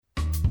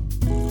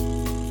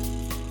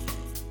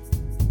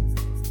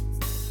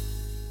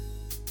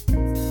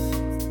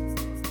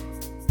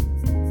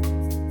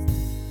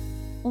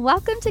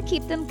Welcome to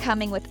Keep Them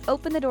Coming with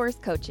Open the Doors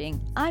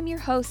Coaching. I'm your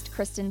host,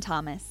 Kristen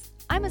Thomas.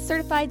 I'm a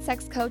certified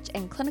sex coach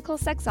and clinical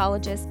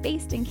sexologist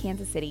based in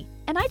Kansas City,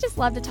 and I just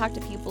love to talk to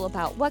people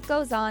about what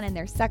goes on in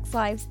their sex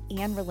lives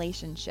and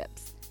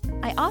relationships.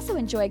 I also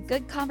enjoy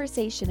good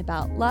conversation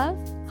about love,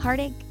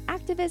 heartache,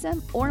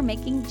 activism, or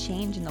making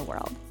change in the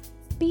world.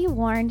 Be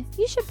warned,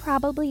 you should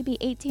probably be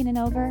 18 and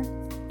over,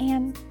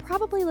 and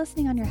probably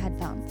listening on your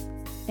headphones.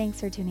 Thanks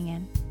for tuning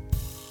in.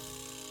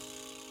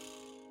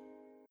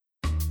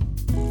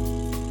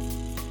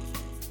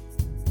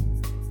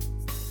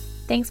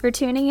 Thanks for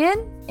tuning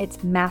in.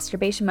 It's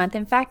Masturbation Month.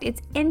 In fact,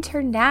 it's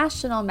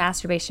International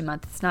Masturbation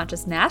Month. It's not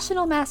just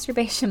National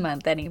Masturbation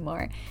Month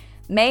anymore.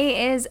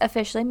 May is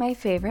officially my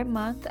favorite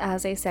month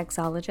as a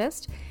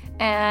sexologist.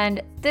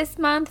 And this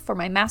month, for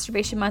my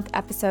Masturbation Month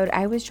episode,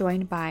 I was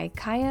joined by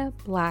Kya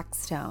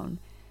Blackstone.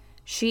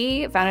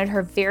 She founded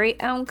her very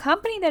own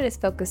company that is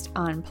focused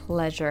on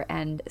pleasure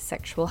and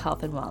sexual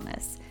health and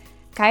wellness.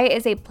 Kya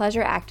is a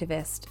pleasure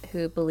activist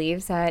who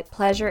believes that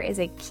pleasure is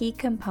a key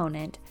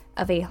component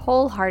of a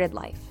wholehearted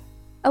life.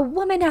 A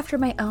woman after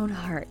my own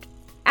heart.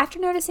 After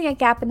noticing a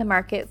gap in the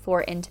market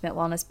for intimate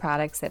wellness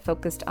products that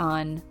focused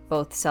on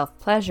both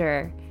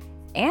self-pleasure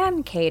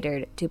and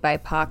catered to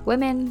BIPOC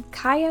women,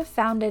 Kya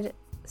founded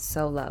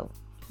Solo.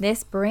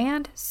 This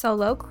brand,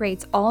 Solo,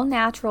 creates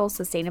all-natural,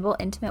 sustainable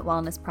intimate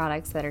wellness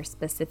products that are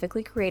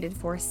specifically created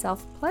for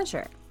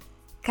self-pleasure.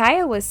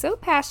 Kya was so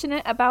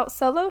passionate about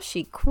Solo,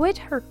 she quit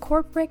her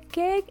corporate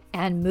gig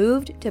and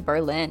moved to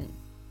Berlin.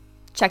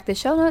 Check the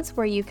show notes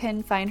where you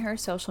can find her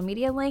social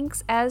media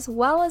links, as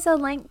well as a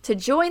link to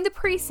join the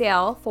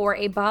pre-sale for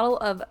a bottle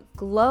of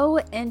Glow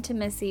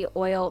Intimacy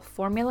Oil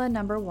Formula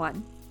Number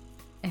 1.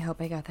 I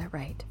hope I got that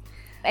right.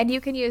 And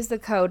you can use the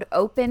code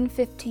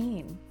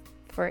OPEN15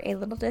 for a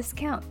little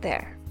discount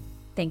there.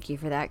 Thank you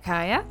for that,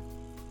 Kya.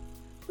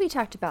 We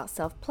talked about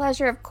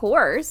self-pleasure, of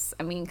course.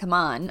 I mean, come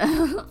on.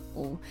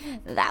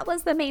 That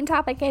was the main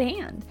topic at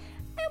hand.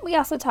 And we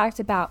also talked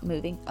about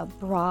moving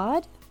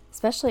abroad,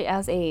 especially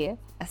as a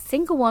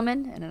single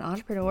woman and an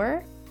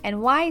entrepreneur,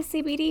 and why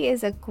CBD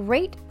is a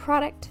great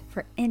product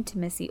for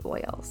intimacy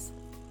oils.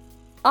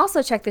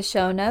 Also check the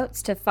show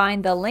notes to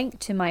find the link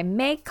to my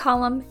May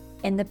column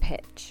in the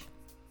pitch.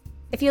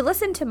 If you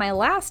listened to my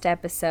last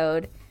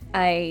episode,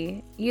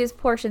 I used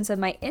portions of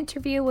my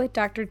interview with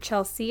Dr.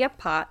 Chelsea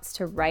Potts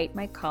to write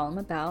my column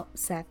about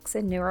sex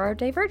and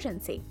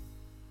neurodivergency.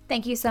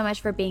 Thank you so much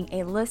for being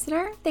a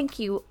listener. Thank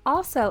you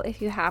also if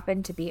you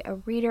happen to be a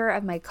reader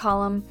of my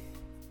column.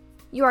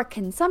 Your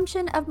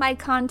consumption of my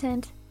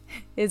content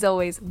is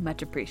always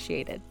much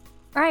appreciated.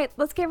 All right,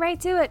 let's get right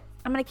to it.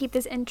 I'm going to keep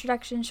this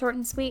introduction short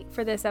and sweet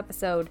for this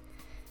episode.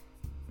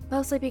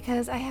 Mostly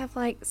because I have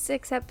like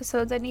 6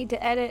 episodes I need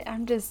to edit.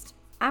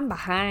 I'm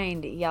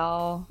behind,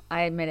 y'all.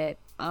 I admit it.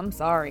 I'm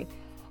sorry.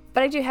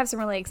 But I do have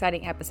some really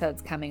exciting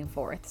episodes coming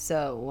forth,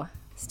 so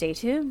stay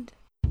tuned.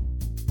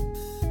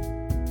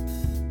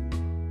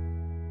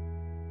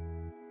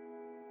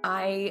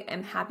 I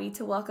am happy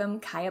to welcome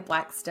Kya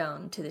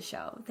Blackstone to the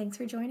show. Thanks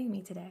for joining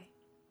me today.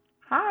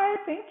 Hi,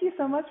 thank you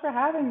so much for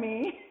having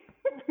me.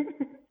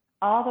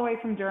 All the way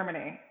from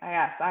Germany.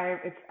 Yes,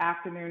 it's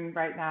afternoon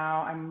right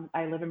now.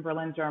 I live in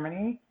Berlin,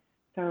 Germany.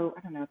 So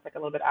I don't know, it's like a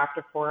little bit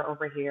after 4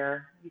 over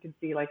here. You can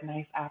see like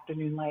nice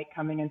afternoon light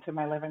coming into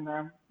my living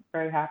room.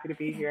 Very happy to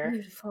be here.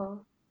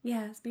 Beautiful.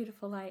 Yes,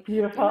 beautiful light.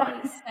 Beautiful.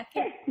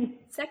 You're my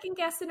second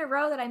guest in a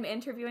row that I'm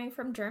interviewing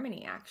from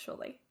Germany,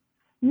 actually.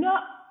 No.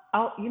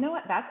 Oh, you know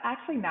what? That's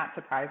actually not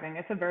surprising.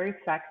 It's a very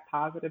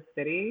sex-positive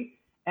city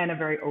and a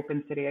very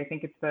open city. I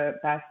think it's the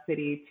best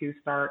city to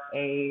start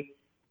a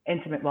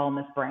intimate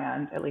wellness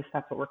brand. At least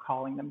that's what we're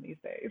calling them these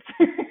days.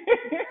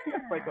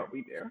 It's like what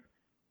we do.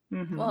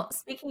 Mm-hmm. Well,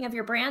 speaking of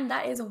your brand,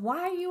 that is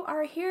why you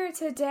are here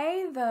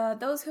today.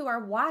 Those who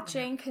are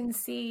watching can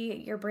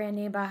see your brand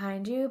name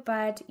behind you,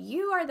 but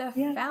you are the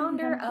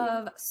founder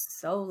of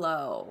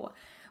Solo,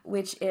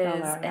 which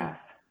is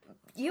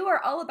you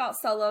are all about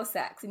solo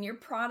sex, and your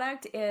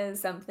product is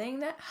something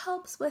that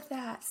helps with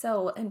that.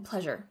 So, and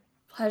pleasure.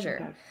 Okay.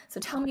 So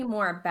tell me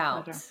more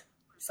about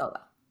Solo.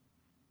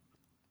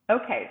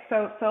 Okay,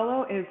 so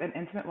Solo is an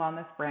intimate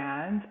wellness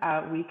brand.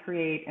 We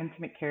create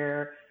intimate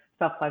care,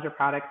 self-pleasure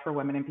products for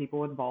women and people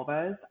with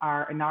vulvas.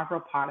 Our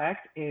inaugural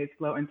product is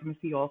Glow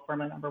Intimacy Oil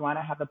Formula Number 1.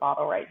 I have the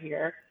bottle right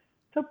here.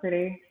 So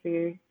pretty. See,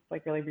 it's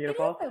like really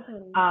beautiful. It is so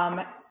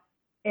pretty.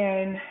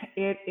 And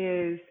it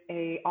is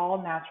a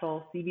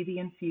all-natural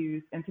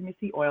CBD-infused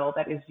intimacy oil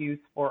that is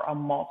used for a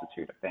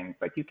multitude of things.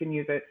 Like you can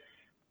use it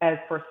as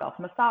for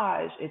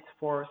self-massage, it's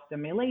for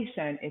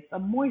stimulation, it's a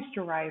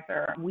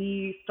moisturizer.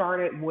 We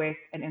started with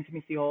an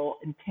intimacy oil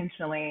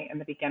intentionally in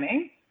the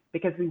beginning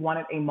because we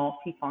wanted a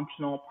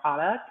multifunctional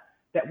product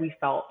that we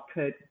felt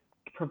could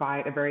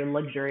provide a very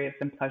luxurious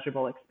and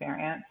pleasurable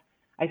experience.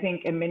 I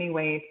think in many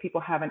ways, people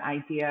have an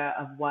idea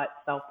of what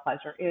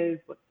self-pleasure is,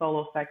 what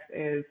solo sex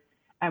is,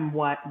 and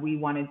what we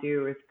want to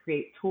do is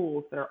create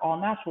tools that are all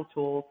natural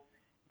tools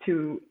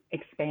to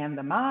expand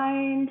the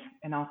mind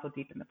and also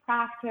deepen the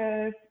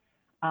practice,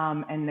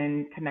 and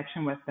then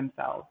connection with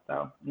themselves.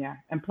 So yeah,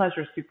 and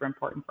pleasure is super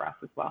important for us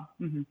as well.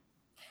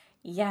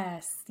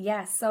 Yes,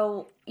 yes.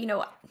 So,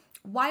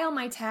 while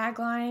my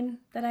tagline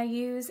that I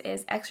use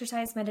is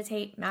exercise,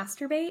 meditate,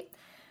 masturbate,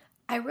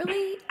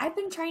 I've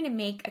been trying to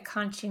make a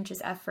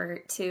conscientious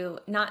effort to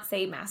not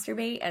say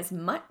masturbate as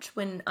much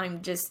when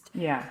I'm just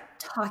Yeah,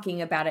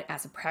 talking about it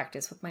as a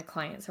practice with my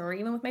clients or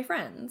even with my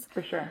friends.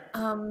 for sure.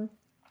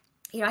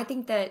 I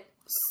think that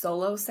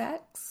solo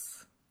sex,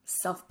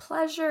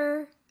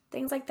 self-pleasure,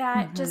 things like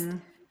that, just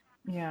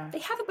Yeah. they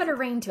have a better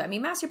ring to it. I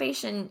mean,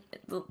 masturbation,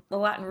 the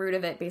Latin root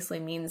of it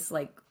basically means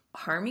like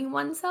harming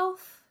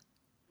oneself,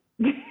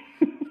 right?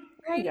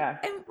 Yeah.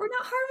 And we're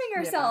not harming Yeah.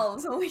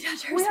 ourselves when we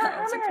touch We are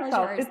ourselves or harming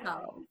pleasure ourselves.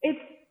 ourselves.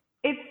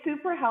 It's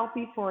super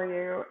healthy for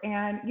you,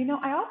 and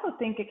I also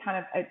think it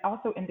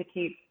also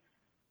indicates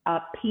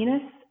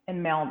penis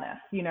and maleness,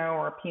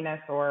 or a penis,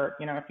 or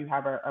if you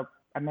have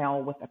a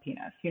male with a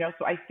penis,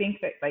 So I think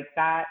that like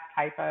that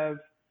type of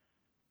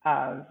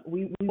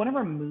we want to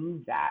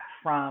remove that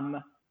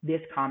from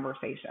this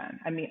conversation.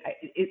 I mean,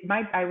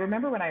 I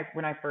remember when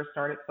I first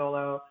started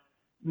solo,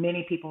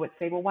 many people would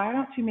say, well, why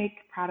don't you make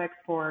products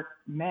for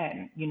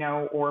men,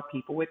 or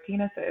people with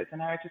penises?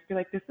 And I would just be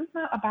like, this is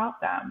not about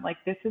them. Like,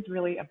 this is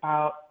really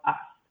about us.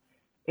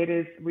 It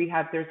is,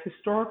 there's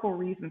historical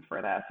reasons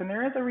for this. And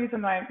there is a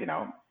reason why,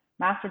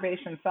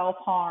 masturbation,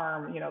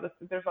 self-harm,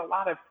 there's a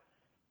lot of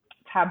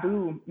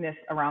taboo-ness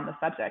around the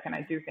subject. And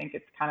I do think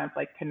it's kind of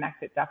like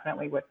connected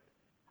definitely with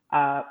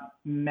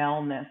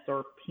maleness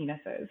or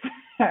penises,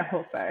 I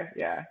will say.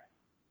 Yeah.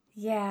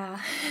 Yeah.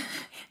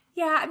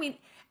 Yeah. I mean,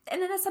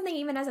 and then that's something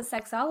even as a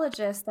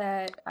sexologist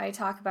that I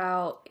talk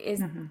about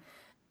is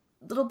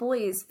little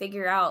boys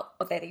figure out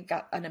that they've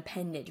got an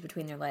appendage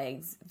between their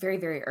legs very,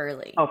 very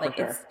early. Oh, like for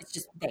sure. it's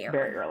just there.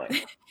 Very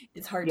early.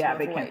 It's hard Yeah, to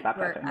they avoid. can't stop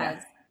touching. Yeah.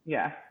 Whereas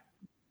Yeah.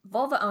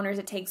 vulva owners,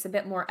 it takes a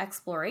bit more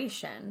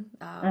exploration,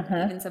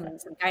 even some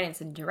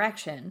guidance and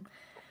direction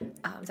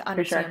to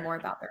understand more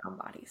about their own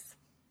bodies.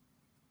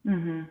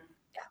 Yeah,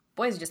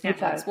 boys just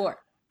naturally explore.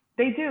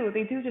 They do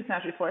just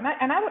naturally explore,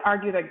 and I would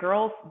argue that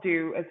girls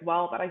do as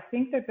well. But I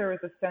think that there is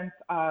a sense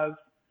of,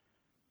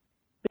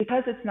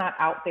 because it's not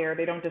out there,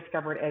 they don't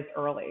discover it as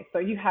early. So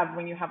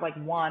when you have like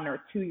 1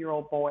 or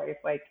 2-year-old boys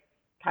like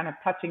kind of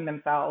touching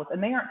themselves,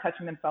 and they aren't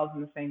touching themselves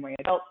in the same way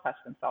adults touch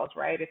themselves,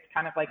 right? It's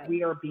kind of like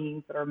we are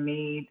beings that are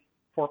made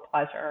for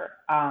pleasure.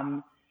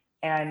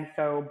 And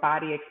so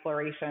body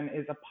exploration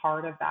is a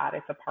part of that.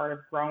 It's a part of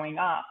growing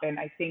up. And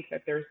I think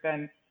that there's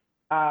been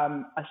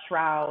a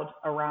shroud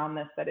around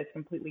this that is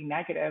completely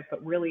negative,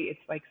 but really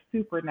it's like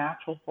super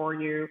natural for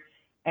you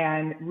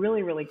and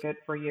really, really good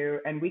for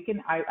you. And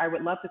I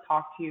would love to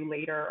talk to you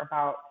later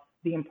about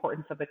the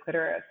importance of the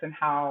clitoris and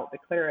how the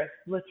clitoris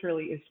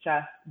literally is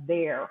just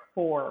there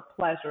for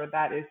pleasure.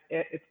 That is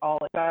it. It's all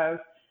it does.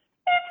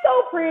 It's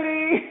so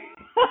pretty.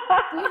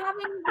 Do you have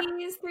any of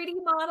these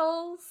 3D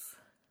models?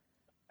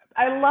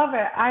 I love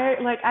it.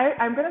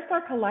 I'm gonna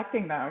start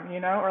collecting them,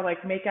 or like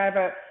I have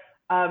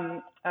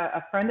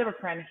a friend of a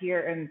friend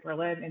here in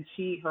Berlin, and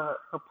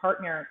her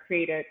partner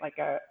created like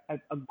a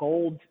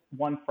gold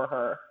one for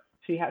her.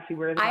 She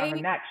wears it on her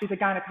neck. She's a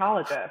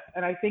gynecologist,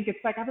 and I think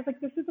it's like, I was like,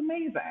 this is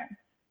amazing.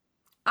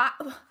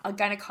 A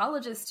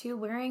gynecologist too,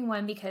 wearing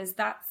one, because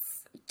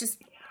that's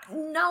just,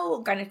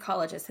 no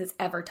gynecologist has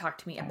ever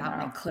talked to me about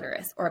my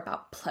clitoris or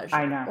about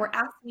pleasure or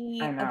asked me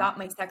about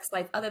my sex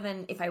life other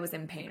than if I was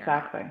in pain or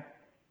not.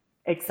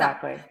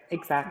 Exactly.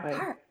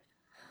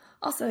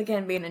 Also,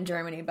 again, being in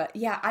Germany, but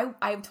yeah,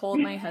 I've told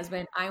my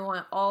husband I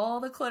want all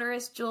the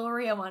clitoris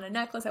jewelry. I want a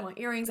necklace. I want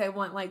earrings. I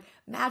want like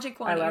magic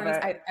wand earrings.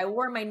 I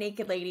wore my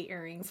naked lady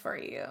earrings for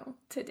you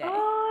today. Oh,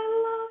 I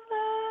love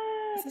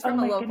that. This is from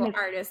a local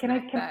artist.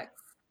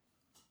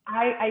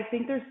 I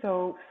think they're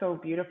so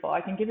beautiful.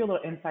 I can give you a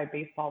little inside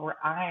baseball. We're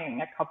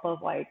eyeing a couple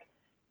of like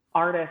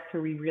artists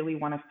who we really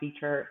want to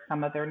feature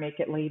some of their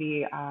naked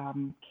lady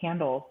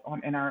candles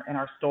in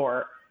our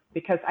store,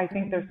 because I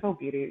think they're so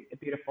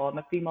beautiful, and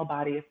the female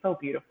body is so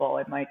beautiful.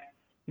 And like,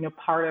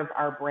 part of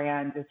our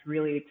brand is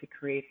really to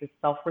create this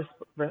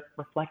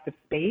self-reflective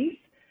space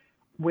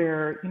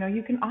where,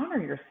 you can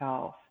honor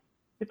yourself.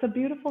 It's a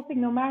beautiful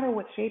thing. No matter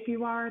what shape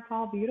you are, it's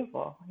all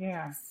beautiful.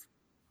 Yeah.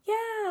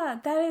 Yeah,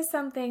 that is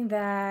something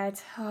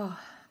that,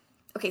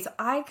 okay, so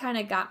I kind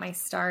of got my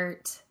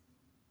start.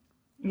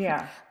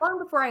 Yeah. Long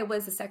before I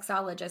was a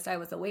sexologist, I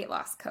was a weight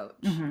loss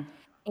coach.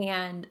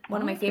 And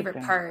one of my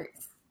favorite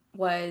parts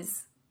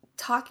was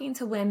talking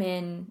to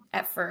women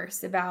at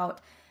first about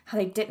how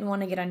they didn't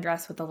want to get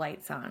undressed with the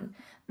lights on.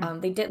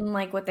 They didn't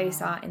like what they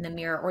saw in the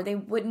mirror, or they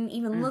wouldn't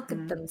even look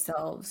at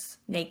themselves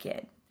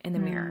naked in the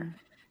mirror.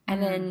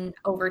 And then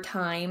over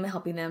time,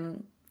 helping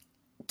them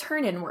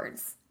turn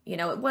inwards.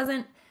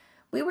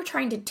 We were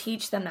trying to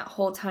teach them that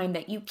whole time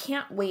that you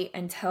can't wait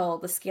until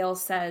the scale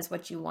says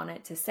what you want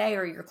it to say,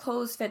 or your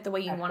clothes fit the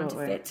way you want them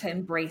to fit, to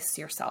embrace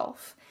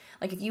yourself.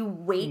 Like, if you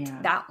wait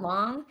that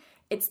long,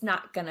 it's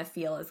not going to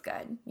feel as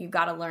good. You've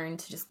got to learn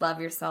to just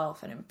love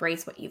yourself and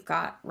embrace what you've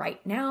got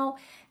right now.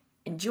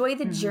 Enjoy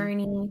the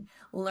journey.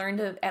 Learn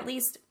to at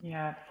least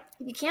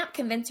if you can't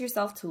convince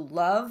yourself to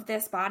love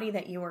this body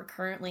that you are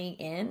currently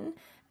in,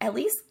 at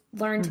least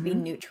learn to be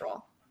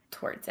neutral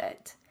towards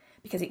it.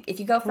 Because if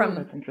you go from,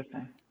 that's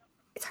interesting.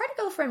 It's hard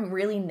to go from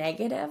really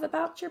negative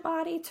about your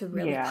body to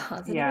really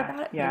positive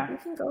about it. Yeah. But you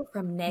can go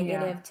from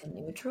negative to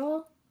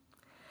neutral.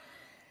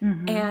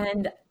 Mm-hmm.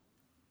 And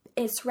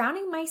it's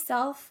surrounding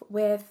myself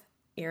with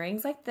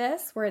earrings like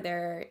this, where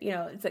they're,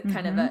 it's a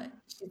kind of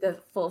she's a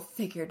full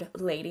figured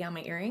lady on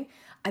my earring.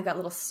 I've got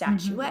little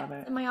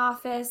statuettes in my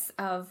office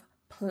of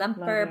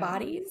plumper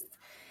bodies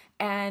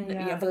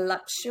and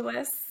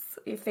voluptuous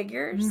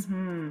figures.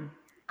 And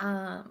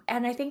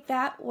I think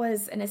that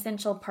was an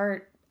essential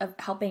part of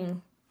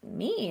helping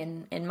me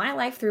in my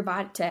life through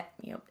body to,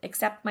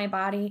 accept my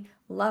body,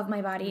 love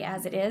my body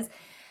as it is,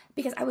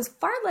 because I was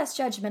far less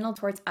judgmental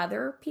towards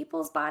other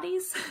people's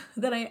bodies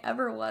than I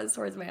ever was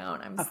towards my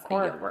own. Of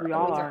course, we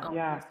all are.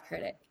 Worst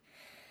critic.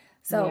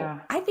 So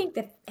I think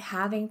that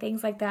having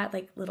things like that,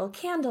 like little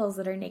candles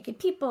that are naked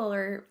people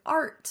or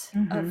art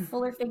of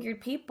fuller figured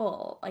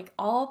people, like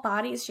all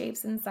bodies,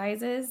 shapes, and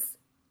sizes,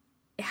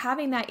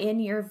 having that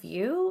in your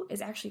view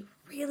is actually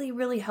really,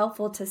 really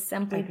helpful to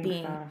simply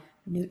being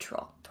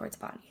neutral towards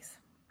bodies.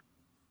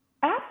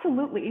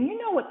 Absolutely. And you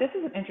know what? This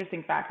is an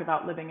interesting fact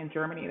about living in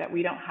Germany that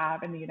we don't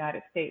have in the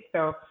United States.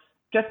 So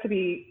just to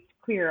be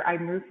clear, I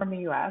moved from the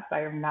US.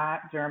 I am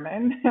not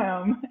German.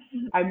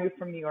 I moved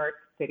from New York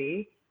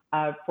City,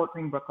 Fort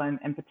Greene, Brooklyn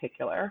in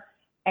particular.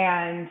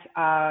 And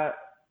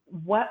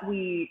what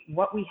we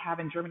have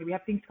in Germany, we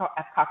have things called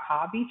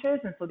FKK beaches.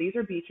 And so these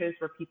are beaches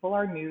where people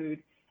are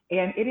nude,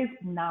 and it is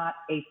not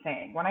a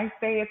thing. When I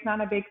say it's not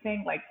a big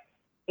thing, like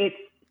it's,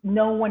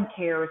 no one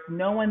cares.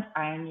 No one's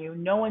eyeing you.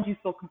 No one, you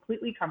feel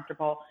completely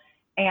comfortable.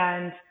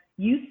 And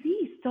you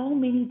see so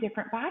many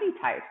different body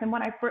types. And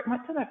when I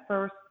went to the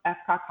first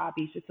FKK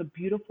beach, it's a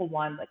beautiful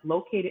one, like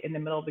located in the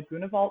middle of the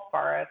Grunewald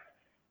forest,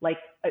 like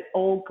an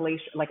old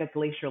glacier, like a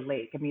glacier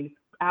lake. I mean, it's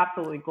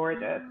absolutely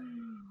gorgeous.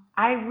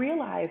 I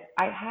realized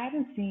I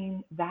hadn't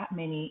seen that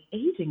many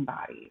aging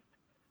bodies.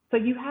 So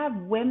you have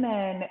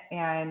women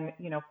and,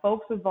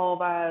 folks with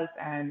vulvas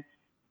and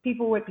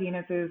people with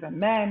penises and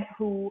men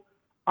who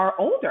are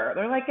older.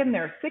 They're like in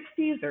their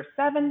 60s, their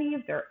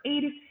 70s, their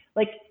 80s.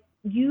 Like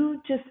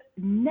you just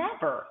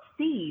never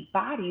see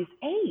bodies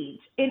age.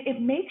 And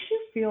it makes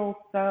you feel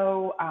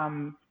so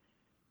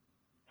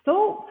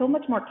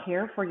much more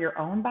care for your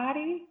own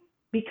body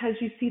because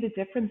you see the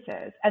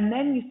differences. And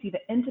then you see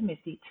the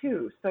intimacy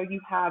too. So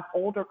you have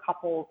older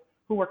couples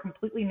who are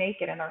completely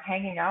naked and are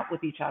hanging out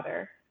with each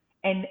other,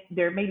 and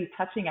they're maybe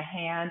touching a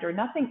hand or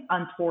nothing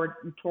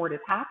untoward is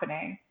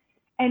happening.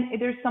 And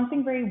there's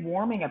something very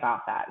warming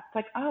about that. It's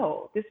like,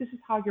 oh, this is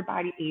just how your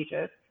body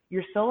ages.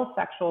 You're still a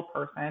sexual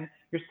person.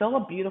 You're still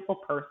a beautiful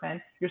person.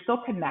 You're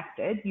still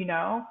connected,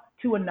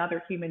 to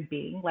another human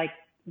being. Like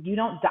you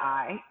don't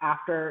die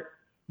after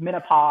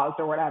menopause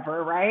or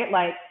whatever, right?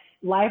 Like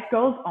life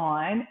goes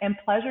on and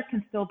pleasure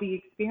can still be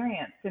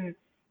experienced. And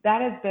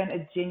that has been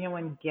a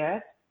genuine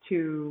gift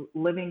to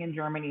living in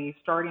Germany,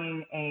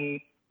 starting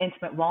a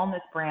intimate wellness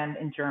brand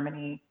in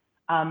Germany.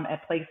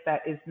 A place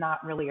that is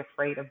not really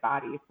afraid of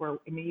bodies. Where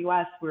in the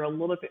US, we're a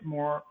little bit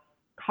more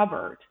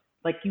covered.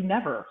 Like you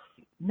never,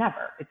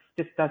 it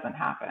just doesn't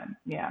happen.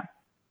 Yeah.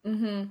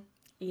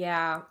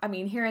 Yeah. I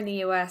mean, here in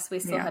the US, we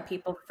still have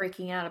people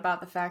freaking out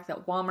about the fact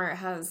that Walmart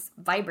has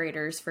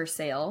vibrators for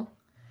sale.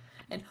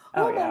 And,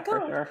 oh my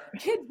God, sure.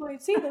 Kids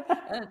might see them.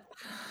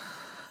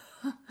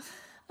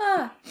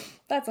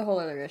 That's a whole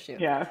other issue.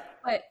 Yeah.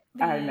 But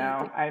I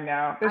know.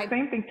 The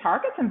same thing.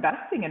 Target's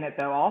investing in it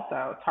though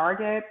also.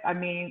 Target, I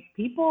mean,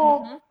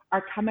 people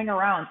are coming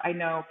around. I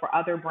know for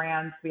other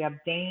brands, we have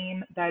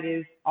Dame that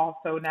is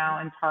also now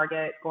in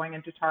Target, going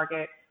into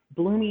Target.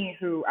 Bloomy,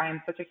 who I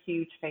am such a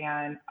huge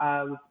fan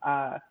of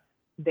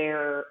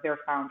their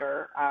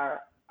founder,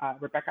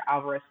 Rebecca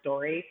Alvarez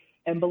Story.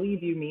 And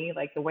believe you me,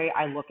 like the way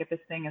I look at this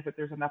thing is that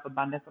there's enough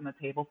abundance on the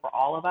table for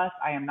all of us.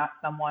 I am not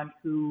someone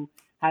who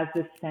has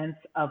this sense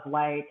of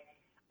like,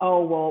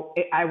 oh, well,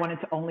 I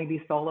wanted to only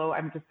be solo.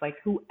 I'm just like,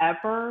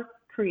 whoever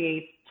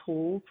creates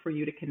tools for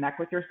you to connect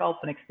with yourself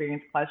and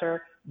experience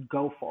pleasure,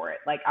 go for it.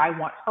 Like, I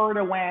want her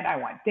to win. I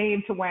want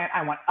Dave to win.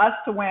 I want us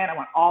to win. I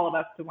want all of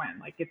us to win.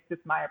 Like, it's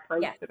just my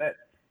approach to this.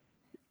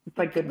 It's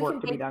like good work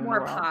to be done in the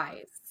world. More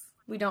pies.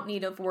 We don't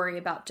need to worry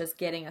about just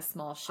getting a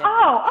small ship.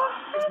 Oh,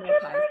 100%.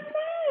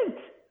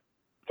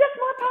 Just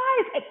more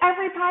pies. And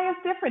every pie is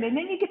different. And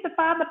then you get to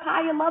find the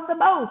pie you love the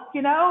most,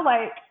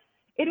 like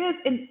it is.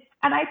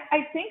 And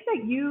I think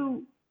that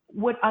you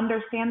would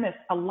understand this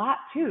a lot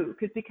too,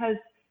 because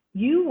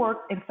you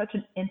work in such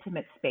an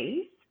intimate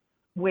space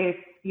with,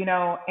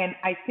 and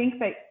I think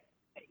that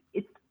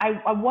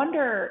I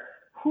wonder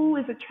who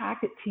is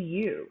attracted to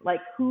you,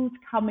 like who's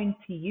coming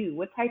to you,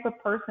 what type of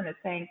person is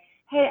saying,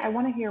 hey, I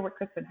want to hear what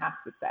Kristen has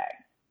to say,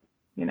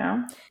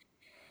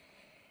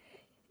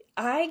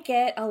 I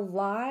get a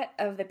lot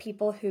of the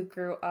people who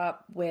grew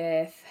up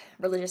with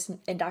religious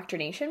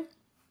indoctrination,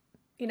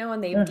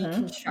 and they've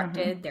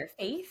deconstructed their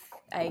faith.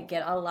 I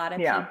get a lot of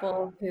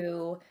people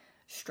who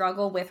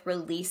struggle with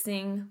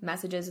releasing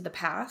messages of the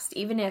past,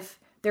 even if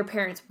their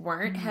parents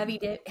weren't heavy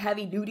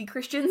duty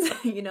Christians,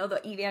 the Yeah.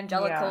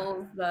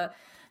 evangelicals, the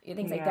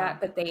things like Yeah.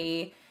 that, but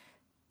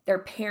their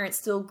parents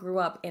still grew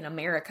up in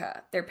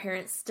America. Their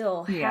parents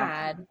still Yeah.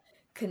 had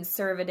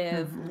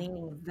conservative Mhm.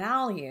 leaning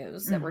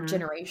values that were Mhm.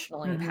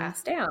 generationally Mhm.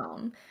 passed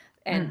down.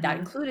 And that Mhm.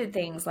 included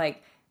things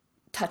like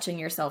touching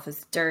yourself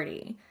is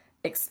dirty.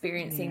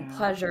 Experiencing Yeah.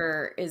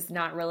 pleasure is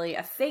not really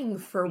a thing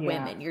for Yeah.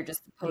 women. You're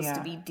just supposed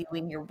to Yeah. be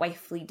doing your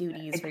wifely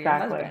duties for your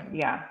Exactly. husband.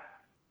 Yeah.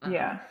 Uh-huh.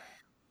 Yeah.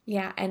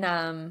 Yeah,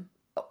 and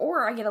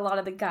or I get a lot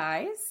of the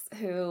guys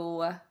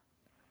who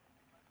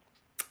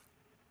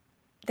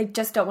they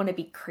just don't want to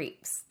be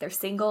creeps. They're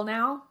single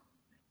now,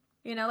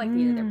 like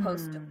either they're Mm.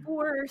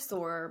 post-divorce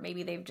or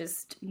maybe they've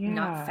just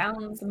not Yeah.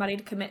 found somebody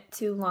to commit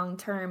to long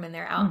term and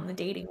they're out in the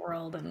dating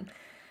world and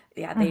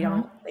yeah,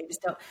 Mhm. they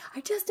just don't.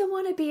 I just don't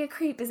want to be a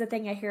creep is a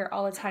thing I hear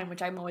all the time,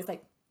 which I'm always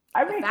like,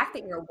 I the mean, fact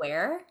that you're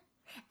aware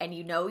and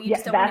you yeah,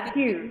 just don't want to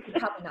be that's the creep, huge. you're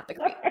probably not the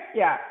creep.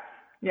 Yeah.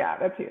 Yeah,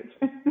 that's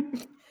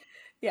huge.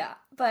 Yeah,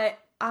 but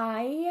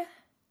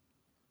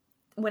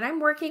when I'm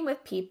working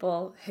with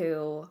people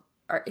who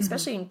are, Mhm.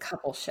 especially in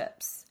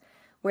coupleships,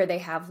 where they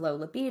have low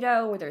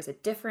libido, where there's a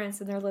difference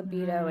in their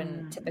libido,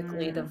 and Mm.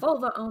 typically the Mm.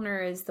 vulva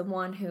owner is the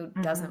one who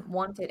Mhm. doesn't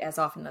want it as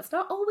often. That's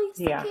not always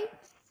the Yeah.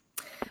 case,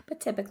 but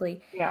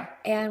typically. Yeah.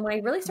 And when I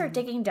really start Mhm.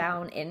 digging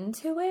down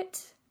into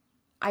it,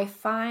 I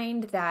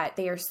find that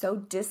they are so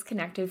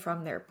disconnected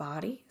from their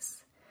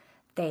bodies.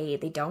 They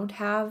don't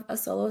have a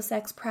solo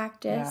sex Yes.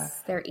 practice.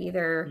 They're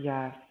either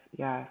Yes.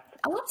 Yes.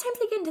 a lot of times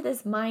they get into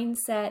this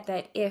mindset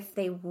that if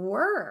they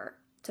were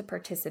to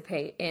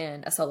participate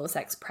in a solo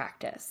sex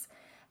practice,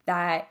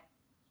 that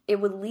it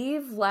would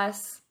leave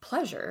less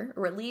pleasure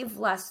or leave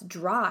less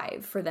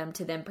drive for them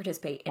to then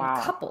participate in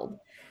Wow. coupled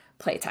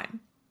playtime.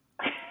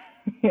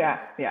 Yeah.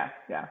 Yeah.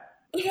 Yeah.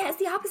 It has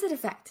the opposite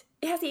effect.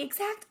 It has the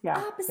exact Yeah.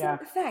 opposite Yeah.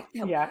 effect.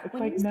 Now, Yeah. It's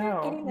when you like, start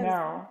no, getting those,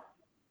 no.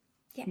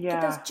 get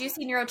those Yeah.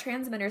 juicy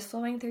neurotransmitters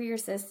flowing through your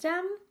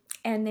system,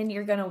 and then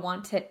you're going to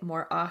want it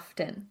more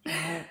often.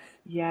 Yes.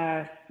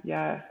 Yes.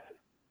 Yes.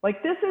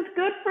 Like this is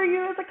good for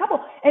you as a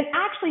couple. And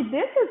actually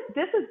this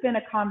has been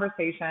a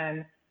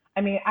conversation.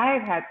 I mean,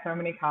 I've had so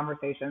many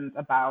conversations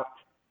about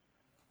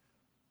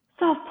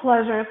self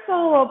pleasure,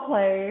 solo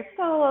play,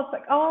 solo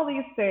like all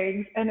these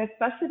things, and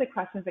especially the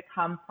questions that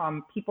come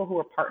from people who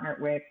are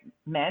partnered with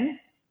men.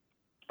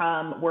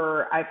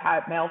 Where I've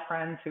had male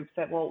friends who've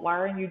said, "Well, why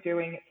aren't you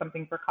doing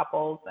something for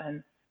couples?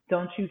 And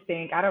don't you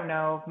think, I don't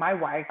know, my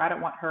wife, I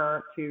don't want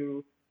her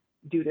to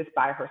do this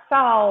by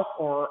herself,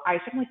 or I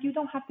should." I'm like, you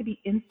don't have to be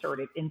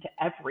inserted into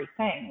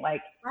everything.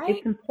 Like, Right?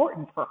 it's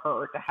important for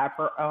her to have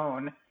her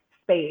own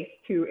space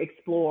to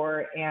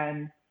explore.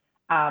 And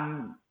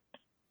um,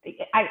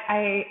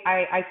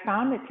 I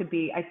found it to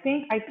be. I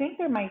think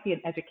there might be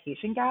an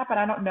education gap, and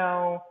I don't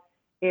know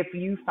if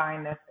you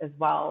find this as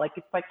well. Like,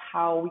 it's like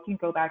how we can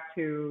go back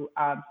to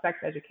sex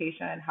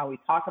education, how we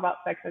talk about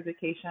sex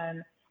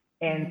education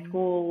in Mm-hmm.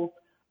 schools,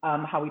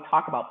 how we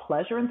talk about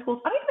pleasure in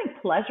schools. I don't even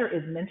think pleasure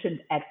is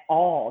mentioned at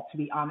all, to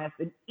be honest,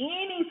 in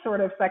any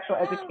sort of sexual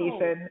No,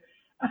 education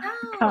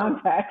no.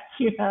 context.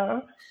 You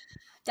know,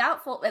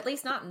 Doubtful, at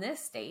least not in this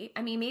state.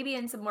 I mean, maybe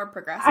in some more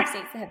progressive I,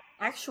 states that have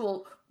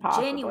actual,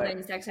 possibly.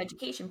 genuine sex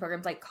education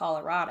programs like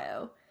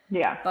Colorado.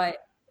 Yeah, But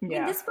I mean,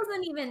 yeah, this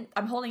wasn't even,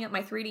 I'm holding up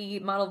my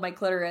 3D model of my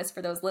clitoris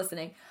for those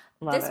listening.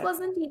 love This it.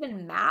 wasn't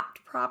even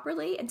mapped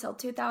properly until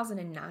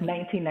 2009.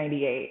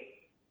 1998.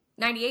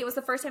 98 was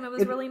the first time it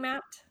was It's really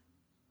mapped.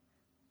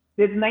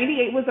 Did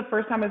 98 was the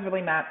first time it was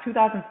really mapped.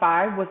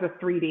 2005 was a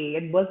 3D.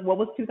 And was what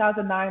was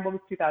 2009? What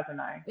was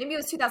 2009? Maybe it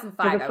was Because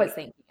 2005 I it's was like,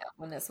 thinking of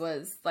when this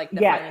was like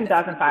the yeah, finally the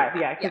 3D 2005.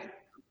 map. Yeah,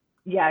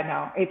 Yeah. yeah,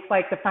 no, it's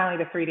like finally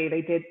the 3D.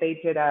 They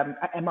did an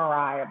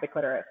MRI of the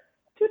clitoris.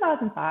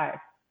 2005.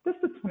 This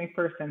is the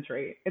 21st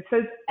century. It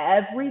says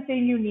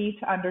everything you need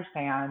to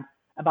understand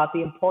about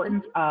the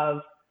importance Mhm.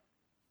 of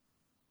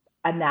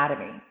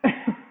anatomy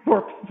Yeah.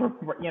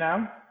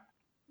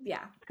 it's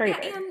Yeah.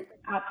 crazy,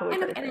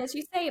 absolutely And crazy. as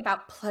you say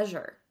about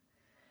pleasure,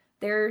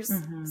 there's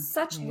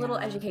such little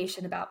Yeah.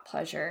 education about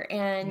pleasure.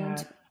 And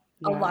Yes.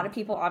 a lot Yeah. of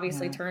people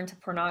obviously Yeah. turn to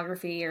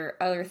pornography or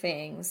other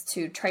things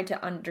to try to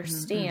Mm-hmm.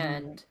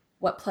 understand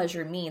what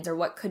pleasure means or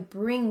what could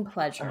bring Oh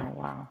pleasure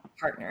wow. to a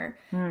partner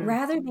Mm.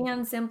 rather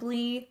than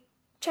simply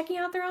checking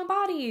out their own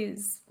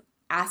bodies,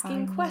 I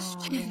asking know.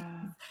 questions,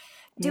 Yeah.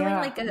 doing Yeah.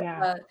 like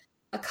Yeah.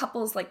 a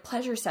couple's like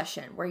pleasure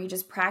session where you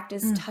just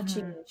practice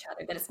touching Mhm. each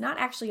other, that it's not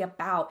actually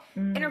about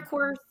Mm.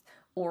 intercourse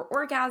or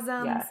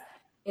orgasms. Yes.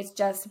 It's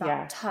just about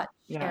Yes. touch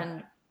Yes.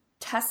 and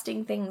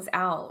testing things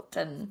out.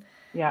 And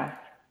Yes.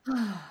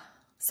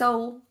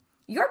 so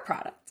your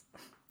product,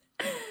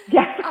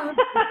 Yes. um,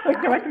 Let's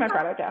I go back think to my about,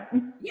 product. Yeah.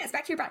 yes,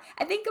 back to your product.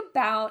 I think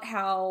about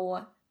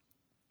how,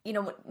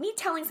 me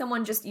telling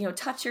someone just,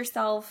 touch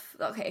yourself.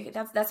 Okay,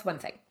 that's one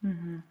thing.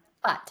 Mhm.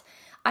 But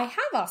I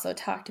have also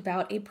talked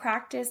about a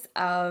practice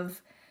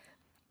of,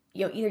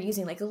 either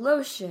using like a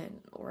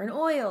lotion or an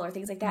oil or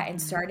things like that and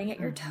Mhm. starting at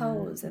your Mhm.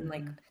 toes and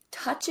like Mhm.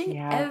 touching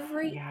Yes.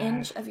 every Yes.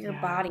 inch of your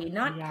Yes. body,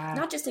 Yes.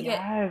 not just to get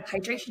Yes.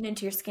 hydration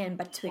into your skin,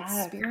 but to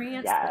Yes.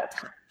 experience the Yes.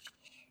 touch.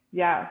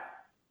 Yeah.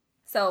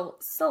 So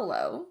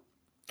Solo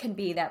can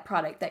be that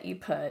product that you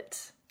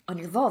put on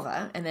your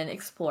vulva and then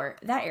explore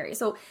that area.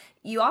 So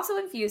you also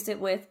infused it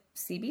with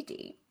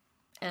CBD.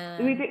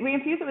 We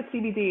infuse it with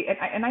CBD,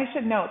 and I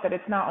should note that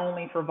it's not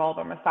only for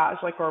vulva massage,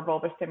 like, or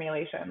vulva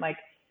stimulation. Like,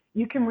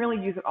 you can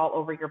really use it all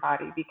over your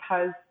body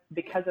because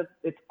of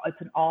it's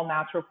an all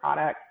natural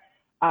product.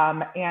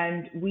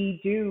 And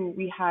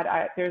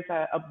there's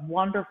a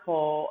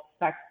wonderful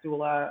sex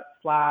doula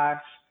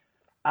slash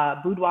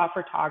boudoir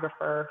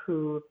photographer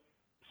who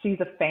she's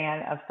a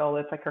fan of Solo.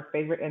 It's like her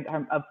favorite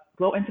of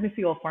Glow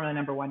Intimacy Oil Formula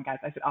 #1, guys.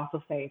 I should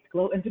also say it's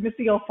Glow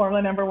Intimacy Oil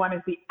Formula #1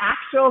 is the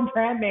actual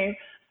brand name.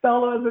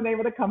 Solo is the name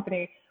of the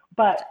company.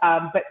 But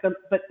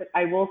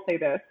I will say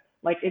this,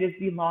 like, it is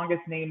the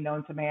longest name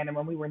known to man. And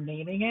when we were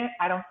naming it,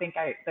 I don't think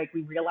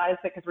we realized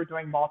it because we're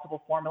doing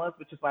multiple formulas,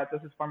 which is why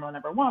this is Formula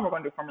 #1. We're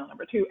going to do Formula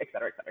 #2, et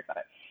cetera, et cetera, et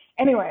cetera.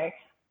 Anyway,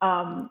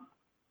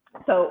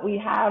 so we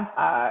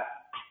have,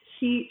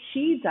 she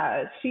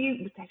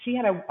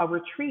had a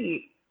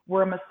retreat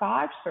where a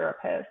massage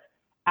therapist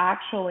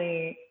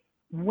actually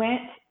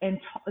went and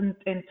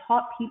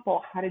taught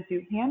people how to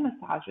do hand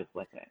massages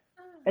with it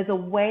as a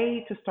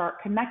way to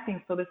start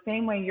connecting. So the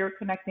same way you're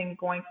connecting,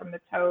 going from the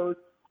toes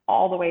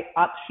all the way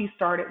up, she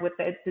started with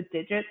the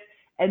digits,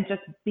 and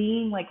just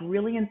being like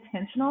really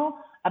intentional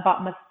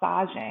about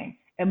massaging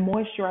and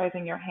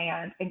moisturizing your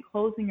hand and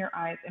closing your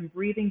eyes and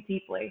breathing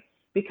deeply,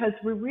 because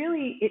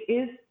it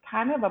is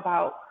kind of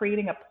about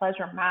creating a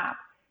pleasure map.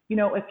 You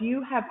know, if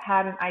you have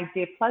had an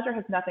idea, pleasure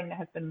has nothing that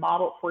has been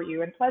modeled for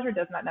you, and pleasure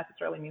does not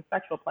necessarily mean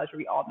sexual pleasure.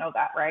 We all know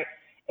that, right?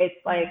 It's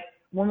like,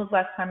 when was the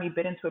last time you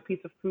bit into a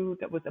piece of food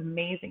that was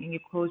amazing and you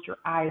closed your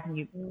eyes and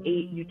you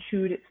ate, you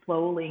chewed it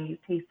slowly and you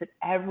tasted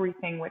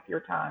everything with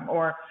your tongue,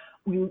 or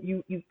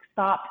you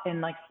stopped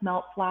and like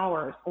smelled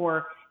flowers,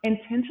 or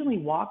intentionally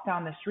walked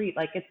down the street.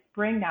 Like, it's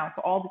spring now,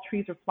 so all the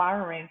trees are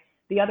flowering.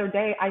 The other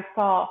day I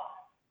saw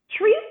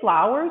tree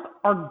flowers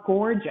are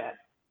gorgeous.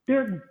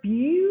 They're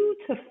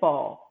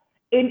beautiful.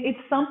 And it's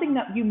something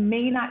that you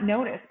may not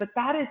notice, but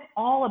that is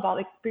all about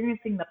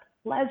experiencing the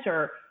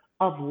pleasure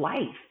of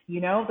life,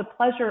 the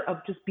pleasure of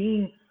just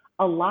being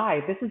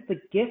alive. This is the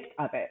gift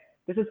of it.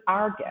 This is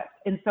our gift.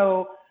 And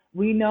so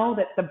we know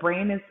that the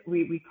brain is,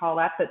 we call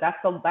that's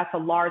a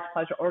large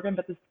pleasure organ,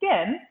 but the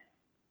skin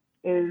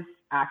is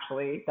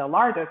actually the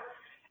largest.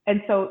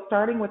 And so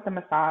starting with the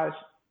massage,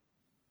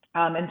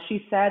 and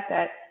she said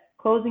that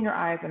closing your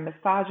eyes and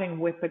massaging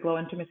with the Glow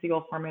Intimacy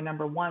Oil Formula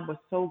 #1 was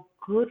so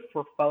good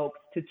for folks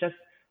to just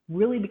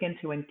really begin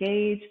to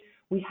engage.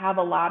 We have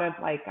a lot of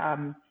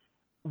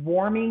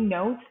warming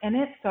notes in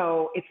it.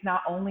 So it's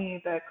not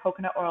only the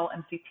coconut oil,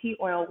 MCT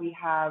oil. We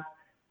have,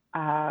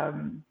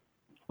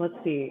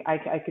 let's see,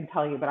 I can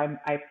tell you, but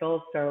I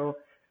feel so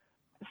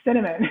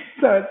cinnamon.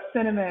 So it's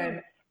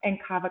cinnamon and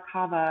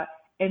kava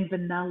and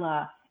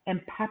vanilla and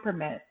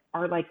peppermint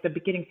are like the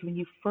beginning. So when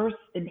you first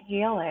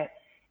inhale it,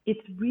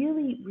 it's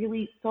really,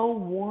 really so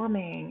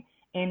warming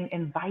and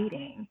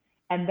inviting.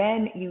 And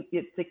then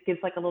it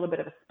gives like a little bit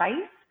of a spice.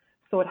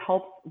 So it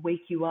helps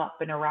wake you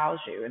up and arouse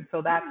you. And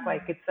so that's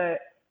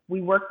we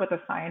worked with a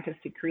scientist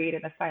who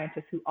created a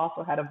scientist who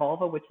also had a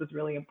vulva, which was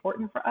really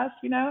important for us,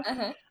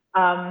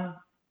 Uh-huh.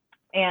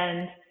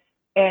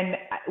 And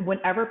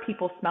whenever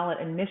people smell it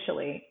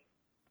initially,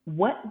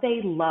 what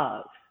they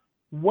love,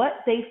 what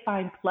they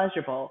find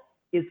pleasurable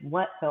is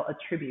what they'll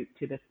attribute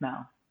to the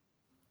smell.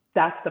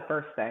 That's the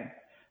first thing.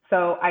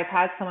 So I've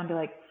had someone be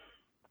like,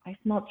 I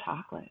smell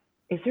chocolate.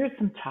 Is there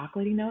some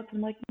chocolatey notes?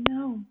 I'm like,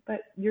 no,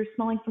 but you're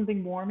smelling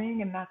something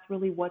warming, and that's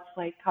really what's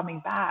like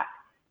coming back.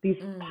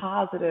 These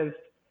positive,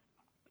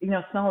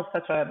 smell is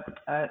such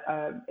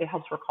it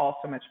helps recall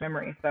so much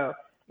memory. So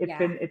it's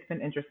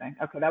been interesting.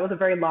 Okay, that was a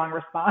very long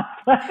response,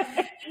 but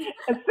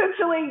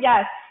essentially,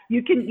 yes,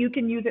 you can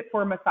use it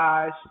for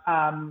massage,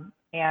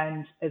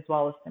 and as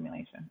well as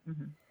stimulation.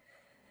 Mm-hmm.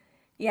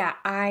 Yeah,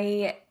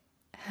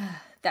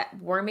 that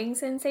warming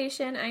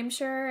sensation, I'm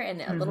sure,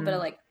 and a little bit of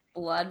like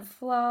blood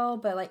flow,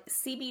 but like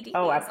CBD.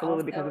 Oh,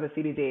 absolutely, because of the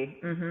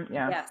CBD. Mm-hmm,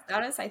 yeah. Yes,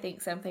 that is, I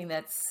think, something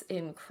that's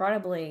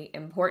incredibly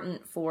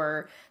important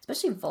for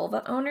especially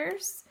vulva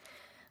owners.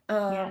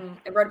 I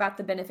wrote about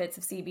the benefits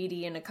of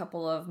CBD in a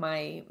couple of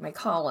my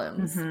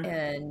columns,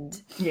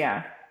 and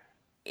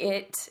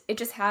it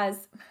just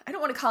has, I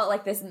don't want to call it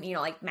like this,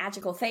 like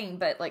magical thing,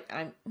 but like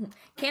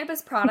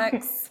cannabis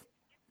products.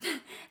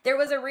 There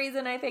was a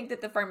reason, I think, that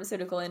the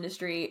pharmaceutical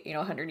industry,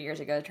 100 years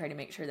ago, tried to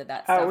make sure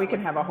that stuff. Oh, we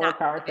can have a whole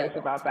conversation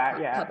about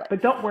that. Yeah, public.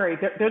 But don't worry,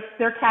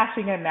 they're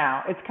cashing in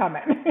now. It's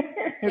coming.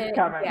 It's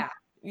coming.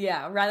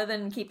 Yeah. Rather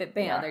than keep it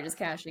banned, they're just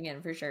cashing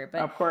in for sure.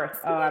 But of course,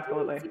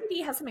 absolutely.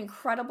 CBD has some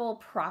incredible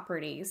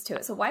properties to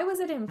it. So why was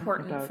it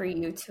important for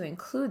you to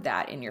include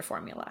that in your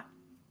formula?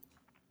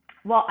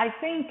 Well, I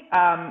think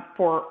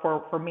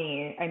for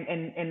me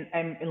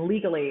and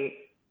legally,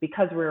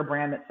 because we're a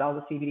brand that sells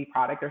a CBD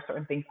product, there's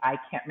certain things I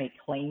can't make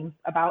claims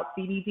about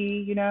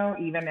CBD,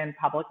 even in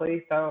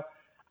publicly. So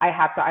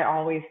I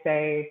always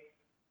say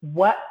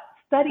what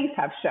studies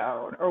have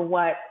shown or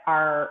what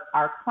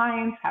our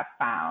clients have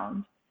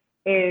found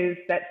is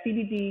that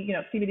CBD,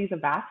 CBD is a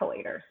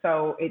vacillator.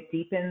 So it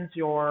deepens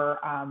your,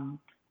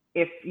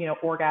 if,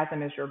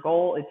 orgasm is your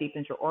goal, it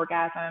deepens your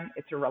orgasm.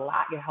 It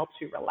helps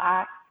you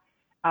relax.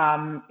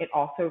 It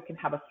also can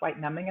have a slight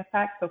numbing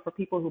effect. So for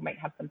people who might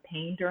have some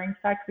pain during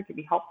sex, it can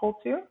be helpful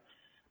too.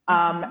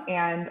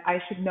 And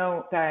I should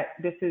note that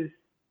this is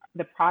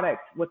the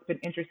product. What's been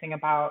interesting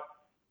about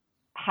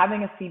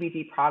having a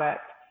CBD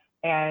product,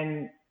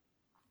 and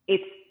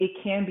it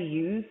can be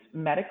used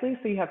medically.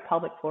 So you have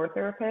pelvic floor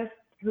therapists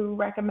who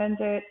recommend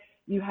it.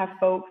 You have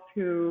folks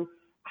who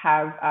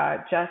have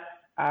just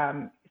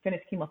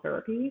finished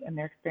chemotherapy and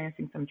they're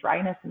experiencing some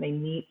dryness and they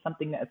need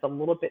something that is a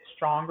little bit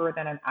stronger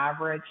than an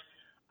average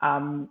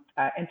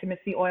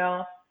intimacy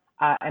oil,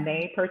 and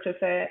they purchase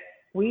it.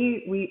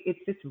 It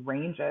just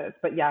ranges,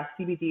 but yeah,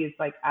 CBD is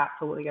like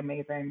absolutely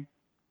amazing,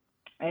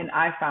 and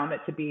I found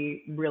it to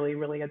be really,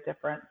 really a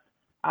difference,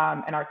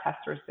 and our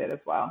testers did as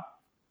well.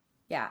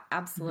 Yeah,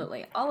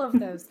 absolutely. All of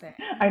those things.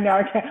 I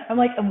know. I'm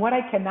like, and what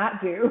I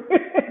cannot do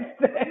is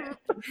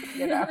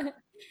this.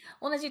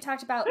 Well, as you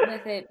talked about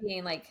with it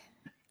being like,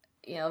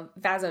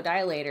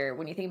 vasodilator,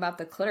 when you think about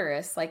the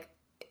clitoris, like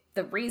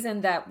the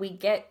reason that we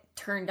get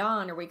turned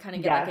on or we kind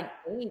of get like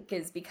an ache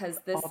is because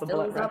this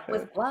fills up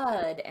with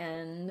blood,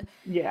 and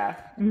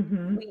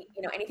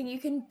anything you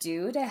can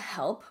do to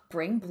help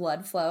bring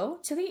blood flow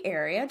to the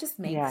area just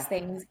makes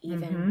things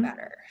even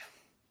better.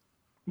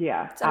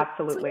 Yeah,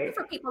 absolutely.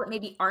 So for people that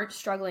maybe aren't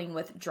struggling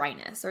with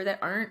dryness or that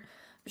aren't,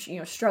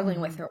 struggling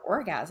with their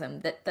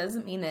orgasm, that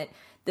doesn't mean that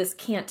this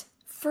can't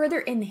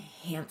further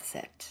enhance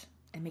it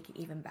and make it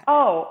even better.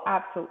 Oh,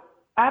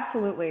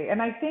 absolutely.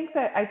 And I think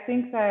that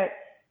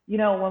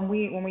when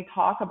we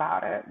talk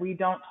about it, we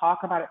don't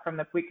talk about it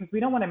because we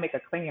don't want to make a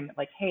claim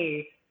like,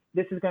 hey,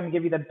 this is going to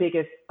give you the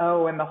biggest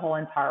O in the whole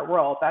entire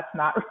world. That's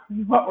not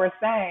what we're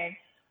saying.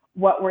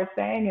 What we're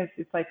saying is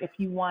it's like, if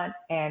you want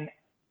and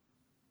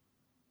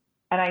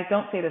I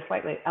don't say this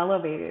lightly,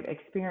 elevated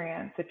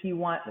experience, if you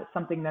want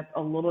something that's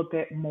a little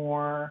bit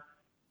more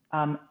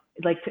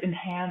like to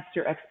enhance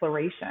your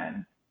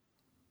exploration,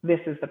 this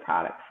is the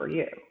product for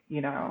you,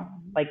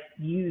 like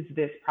use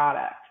this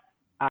product.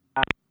 And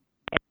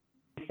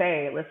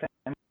say, listen,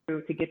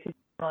 to get to the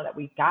formula that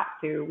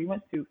we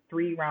went through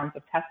 3 rounds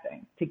of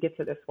testing to get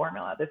to this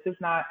formula. This is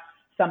not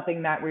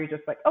something that we're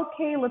just like,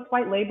 okay, let's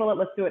white label it,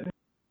 let's do it.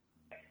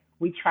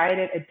 We tried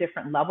it at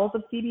different levels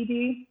of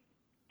CBD.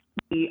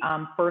 The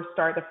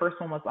first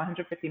one was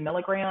 150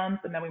 milligrams,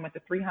 and then we went to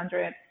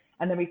 300,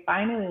 and then we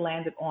finally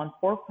landed on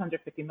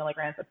 450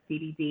 milligrams of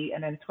CBD,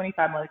 and then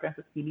 25 milligrams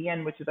of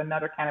CBN, which is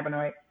another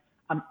cannabinoid,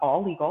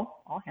 all legal,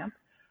 all hemp.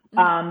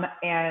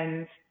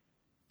 And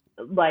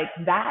like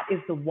that is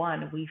the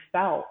one we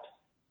felt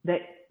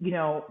that,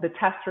 the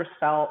testers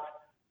felt,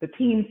 the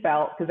team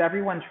felt, because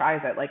everyone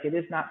tries it. Like it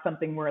is not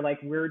something where like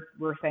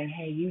we're saying,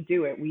 hey, you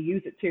do it, we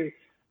use it too.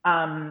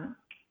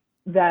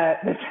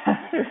 The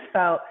testers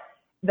felt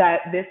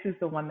that this is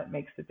the one that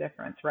makes the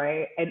difference,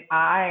 right? And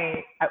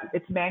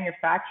it's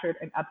manufactured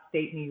in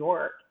upstate New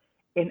York,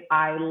 and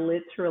I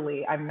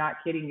literally, I'm not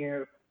kidding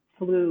you,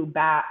 flew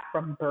back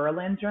from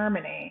Berlin,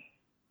 Germany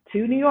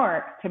to New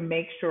York to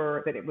make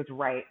sure that it was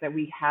right, that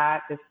we had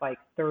this like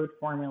third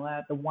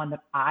formula, the one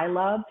that I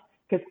loved,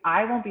 because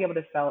I won't be able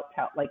to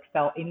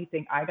sell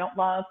anything I don't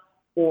love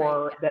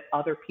or that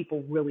other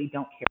people really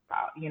don't care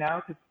about,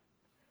 because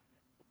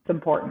it's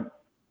important.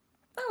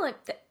 Well,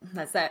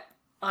 that's that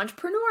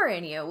entrepreneur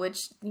in you,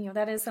 which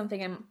that is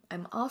something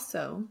I'm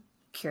also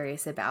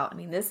curious about. I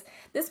mean, this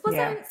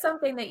wasn't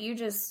something that you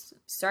just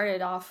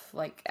started off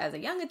like as a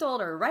young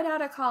adult or right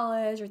out of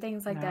college or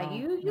things like that.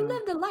 You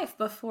lived a life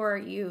before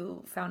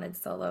you founded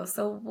Solo.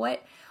 So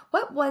what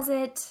was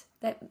it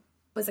that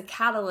was a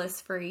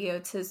catalyst for you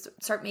to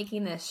start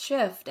making this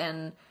shift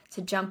and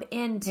to jump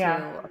into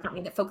a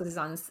company that focuses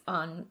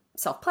on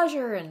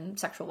self-pleasure and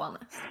sexual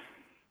wellness?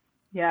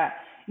 Yeah,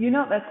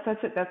 that's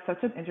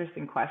such an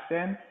interesting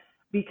question,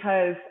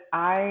 because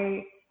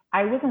I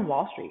was in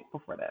Wall Street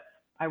before this.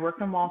 I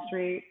worked in Wall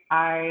Street.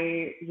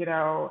 I,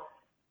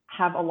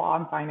 have a law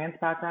and finance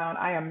background.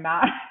 I am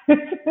not,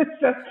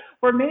 it's just,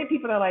 for many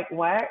people, they're like,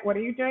 what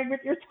are you doing with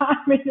your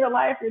time in your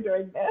life? You're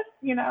doing this,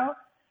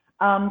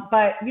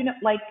 but,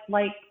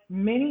 like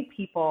many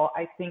people,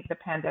 I think the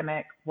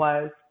pandemic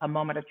was a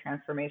moment of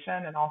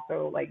transformation and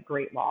also like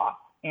great loss.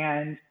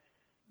 And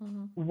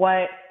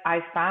what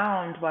I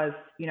found was,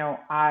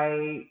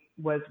 I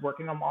was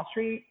working on Wall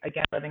Street,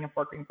 again, living in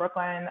Fort Greene,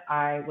 Brooklyn.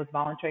 I was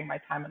volunteering my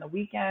time on the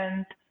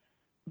weekends,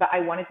 but I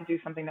wanted to do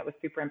something that was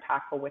super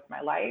impactful with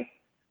my life.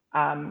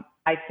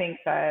 I think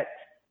that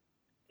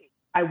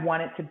I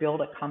wanted to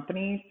build a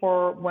company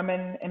for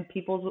women and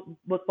people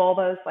with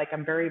vulvas. Like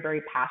I'm very,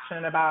 very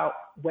passionate about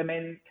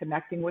women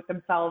connecting with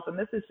themselves. And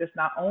this is just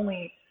not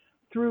only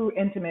through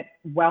intimate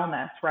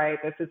wellness, right?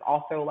 This is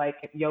also like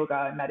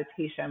yoga and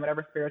meditation,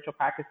 whatever spiritual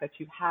practice that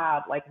you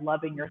have, like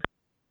loving yourself.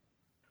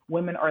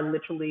 Women are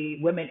literally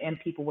women and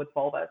people with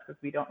vulvas, because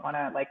we don't want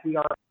to, like, we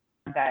are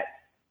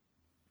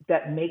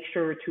that make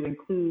sure to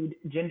include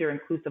gender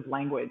inclusive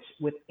language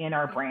within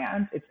our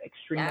brand. It's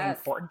extremely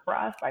important for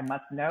us. I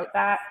must note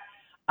that.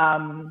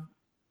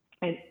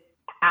 and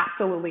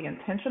absolutely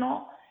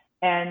intentional.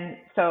 And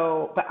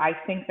so, but I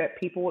think that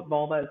people with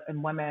vulvas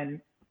and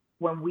women,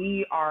 when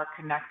we are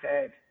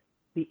connected,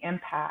 the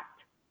impact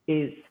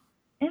is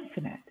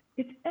infinite.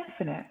 It's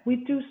infinite. We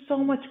do so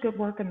much good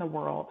work in the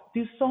world,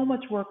 do so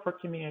much work for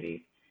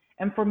communities.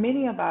 And for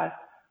many of us,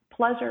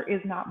 pleasure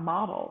is not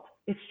modeled.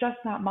 It's just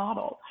not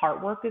modeled.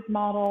 Hard work is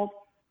modeled,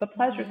 but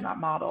pleasure is Mm-hmm. not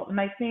modeled. And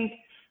I think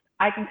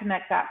I can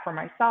connect that for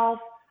myself.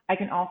 I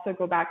can also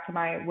go back to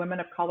my women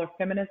of color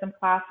feminism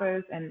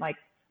classes, and like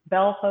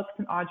Bell Hooks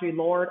and Audre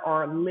Lorde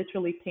are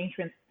literally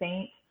patron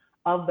saints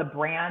of the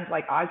brand.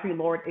 Like Audre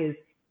Lorde is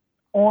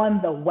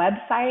on the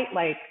website,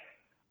 like,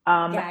 Yeah,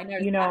 I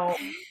noticed you that. know,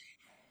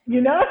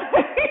 you know,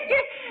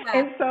 Yeah.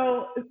 and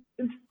so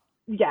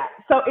yeah,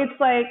 so it's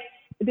like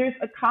there's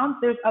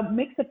a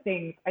mix of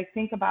things. I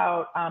think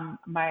about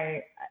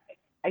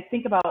I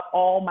think about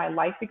all my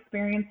life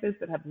experiences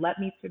that have led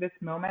me to this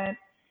moment,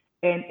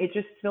 and it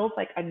just feels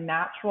like a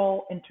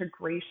natural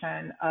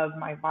integration of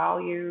my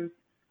values,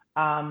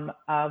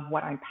 of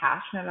what I'm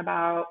passionate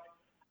about,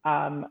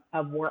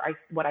 of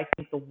what I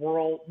think the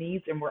world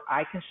needs and where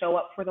I can show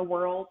up for the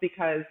world,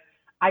 because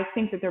I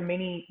think that there are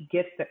many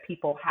gifts that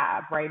people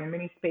have, right, and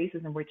many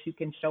spaces in which you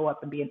can show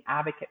up and be an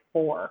advocate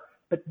for.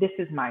 But this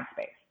is my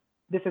space.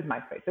 This is my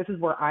space. This is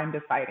where I'm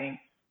deciding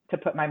to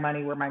put my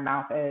money where my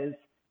mouth is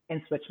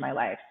and switch my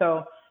life.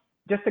 So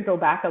just to go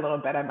back a little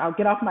bit, I'll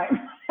get off my.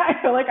 I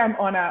feel like I'm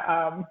on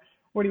a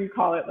what do you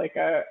call it? Like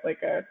a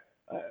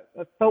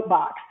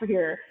soapbox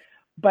here.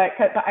 But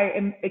I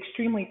am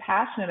extremely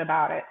passionate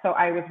about it. So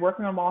I was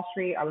working on Wall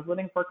Street. I was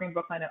working in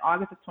Brooklyn in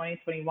August of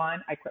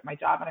 2021. I quit my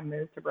job and I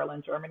moved to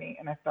Berlin, Germany,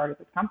 and I started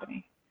this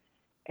company.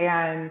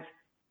 And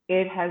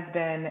it has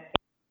been an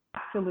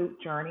absolute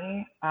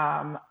journey,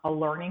 a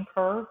learning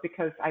curve,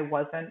 because I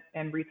wasn't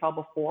in retail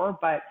before.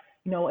 But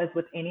as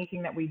with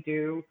anything that we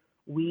do,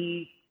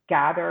 we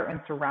gather and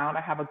surround.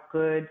 I have a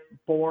good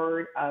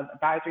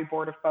advisory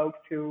board of folks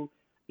who,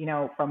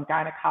 from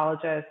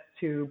gynecologists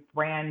to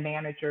brand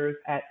managers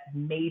at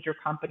major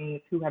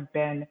companies who have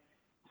been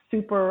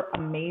super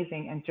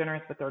amazing and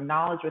generous with their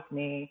knowledge with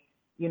me.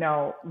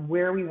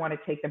 Where we want to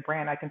take the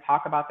brand, I can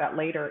talk about that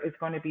later, is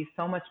going to be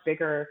so much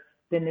bigger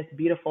than this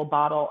beautiful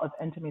bottle of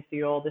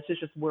intimacy oil. This is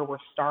just where we're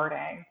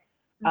starting.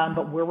 Mm-hmm.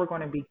 But where we're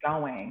going to be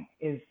going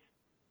is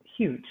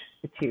huge.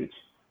 It's huge.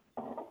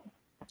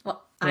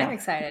 Well, I'm Yeah.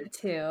 excited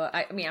too.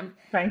 I mean,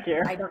 Thank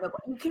you. I don't know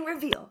what you can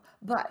reveal,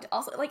 but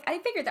also, like, I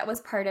figured that was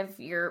part of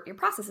your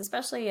process,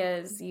 especially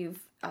as you've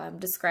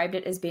described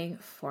it as being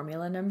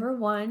formula number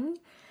one.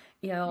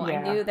 I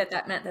Yeah. knew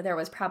that meant that there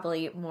was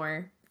probably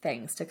more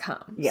things to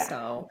come. Yeah.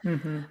 So,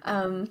 Hmm.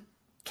 um,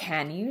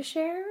 can you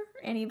share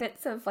any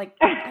bits of like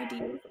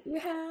ideas that you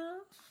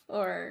have,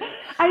 or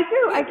I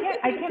do. maybe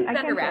keep I it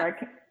under can share.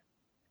 wraps?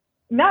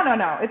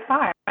 No. It's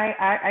fine.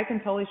 I can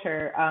totally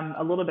share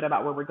a little bit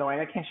about where we're going.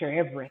 I can't share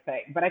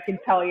everything, but I can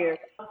tell you.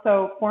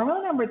 So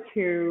formula number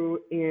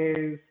two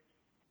is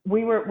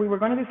we were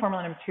going to do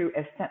formula number two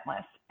as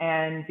scentless,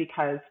 and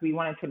because we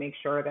wanted to make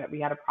sure that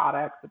we had a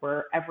product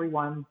where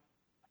everyone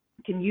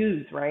can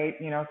use, right?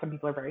 Some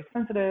people are very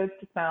sensitive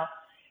to smell.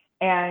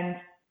 And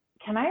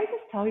can I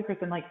just tell you,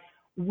 Kristen, like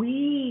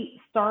we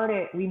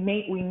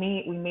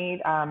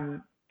made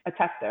a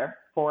tester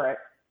for it,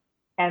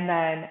 and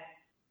then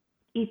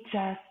it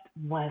just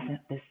wasn't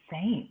the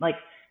same. Like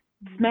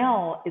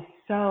smell is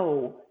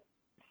so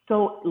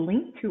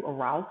linked to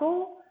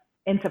arousal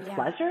and to Yeah.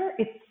 pleasure.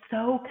 It's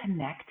so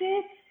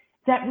connected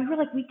that we were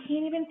like, we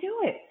can't even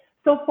do it.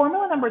 So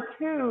formula number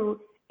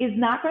two is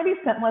not going to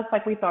be scentless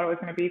like we thought it was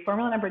going to be.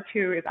 Formula number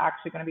two is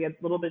actually going to be a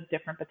little bit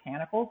different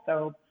botanical,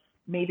 so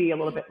maybe a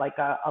little bit like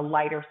a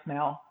lighter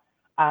smell.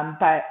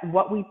 But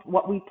what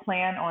we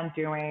plan on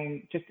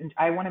doing,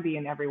 I want to be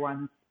in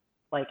everyone's,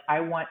 like, I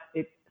want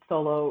it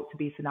solo to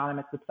be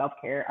synonymous with self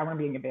care. I want to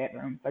be in your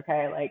bedrooms,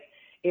 okay? Like,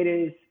 it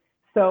is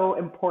so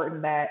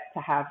important that to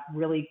have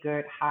really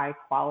good, high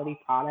quality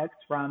products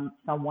from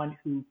someone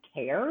who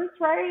cares,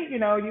 right?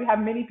 You have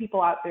many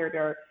people out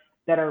there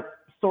that are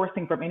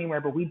sourcing from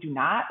anywhere, but we do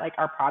not. Like,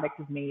 our product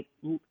is made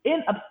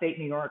in upstate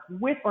New York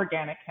with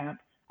organic hemp.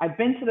 I've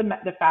been to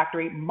the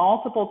factory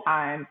multiple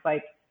times,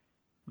 like,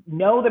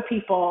 know the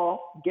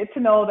people, get to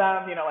know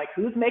them, like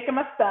who's making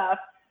my stuff,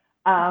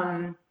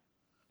 Mm-hmm.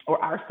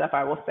 or our stuff,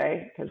 I will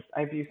say, because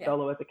I view Yeah.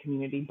 Solo as a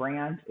community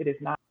brand. It is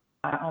not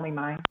only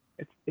mine.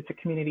 It's a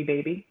community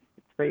baby.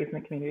 It's raised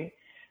in the community.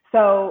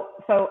 So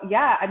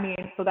yeah, I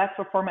mean, so that's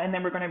for format, and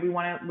then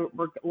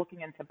we're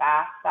looking into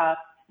bath stuff.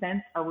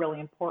 Scents are really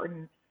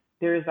important.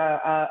 There's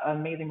a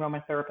amazing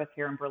aromatherapist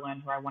here in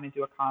Berlin who I want to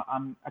do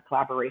a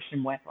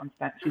collaboration with on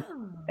scent. She's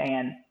Oh.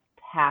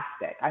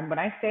 fantastic. When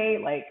I say,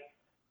 like,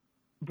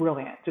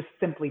 brilliant, just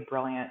simply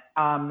brilliant.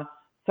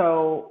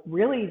 So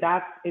really,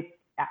 that's it.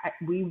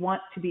 We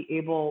want to be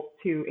able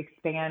to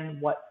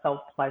expand what self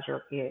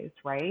pleasure is,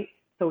 right?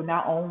 So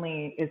not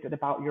only is it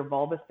about your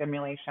vulva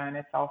stimulation,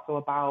 it's also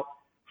about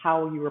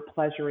how you are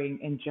pleasuring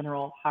in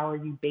general. How are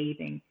you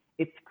bathing?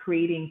 It's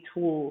creating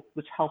tools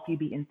which help you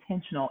be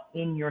intentional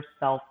in your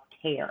self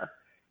care.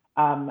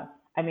 Um,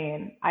 I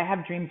mean, I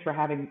have dreams for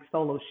having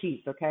solo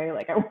sheets, okay?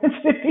 Like I want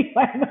to be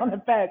laying on the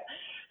bed.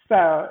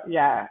 So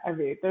yeah, I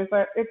mean,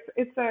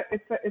 it's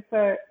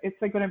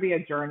going to be a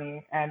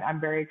journey, and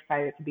I'm very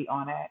excited to be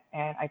on it,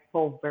 and I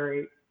feel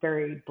very,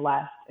 very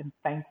blessed and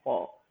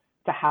thankful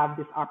to have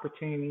this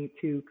opportunity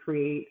to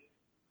create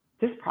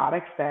just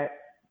products that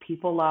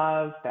people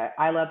love, that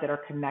I love, that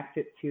are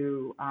connected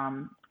to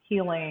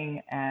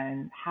healing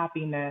and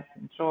happiness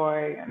and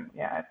joy, and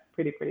yeah, it's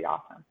pretty, pretty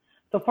awesome.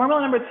 So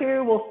formula number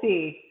two, we'll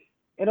see.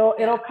 It'll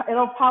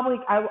probably,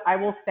 I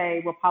will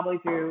say we'll probably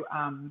do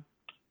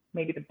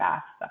maybe the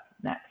bath stuff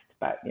next,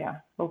 but yeah,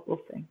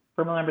 we'll see.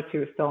 Formula number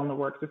two is still in the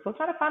works. We're still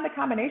trying to find the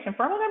combination.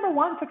 Formula number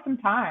one took some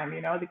time,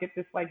 to get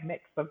this like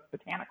mix of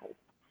botanicals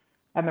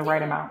and the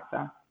right amount.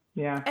 So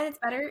yeah. And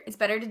it's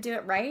better to do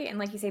it right. And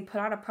like you say, put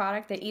out a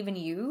product that even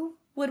you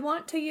would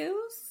want to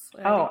use.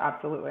 Oh,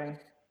 absolutely.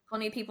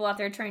 Plenty of people out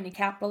there trying to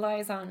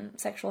capitalize on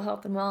sexual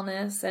health and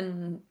wellness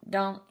and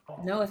don't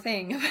know a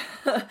thing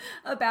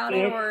about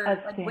it,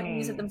 or like wouldn't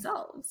use it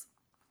themselves.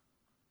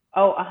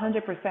 Oh,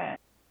 100%.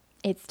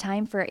 It's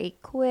time for a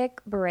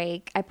quick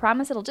break. I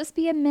promise it'll just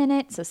be a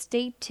minute, so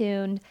stay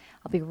tuned.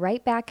 I'll be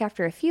right back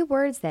after a few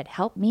words that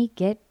help me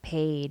get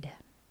paid.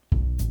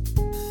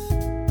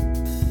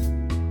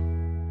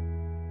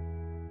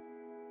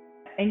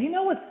 And you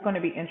know what's going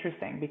to be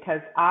interesting,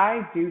 because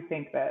I do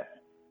think that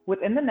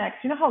within the next,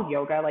 how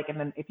yoga, like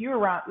if you were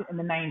around in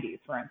the 90s,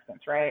 for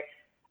instance, right?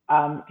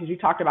 Because you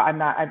talked about,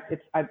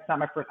 it's not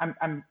my first,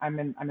 I'm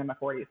in my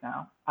 40s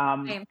now.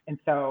 And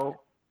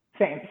so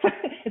same.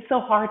 It's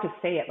so hard to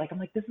say it. Like, I'm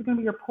like, this is going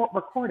to be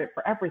recorded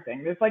for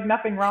everything. There's like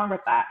nothing wrong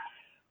with that.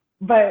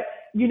 But,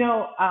 in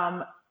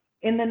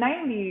the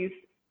 90s,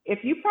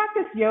 if you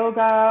practice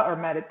yoga or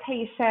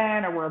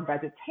meditation or were a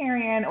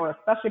vegetarian, or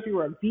especially if you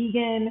were a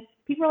vegan,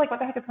 people are like, what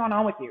the heck is going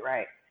on with you,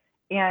 right?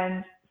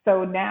 And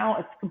so now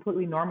it's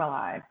completely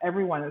normalized.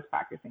 Everyone is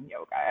practicing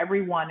yoga.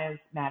 Everyone is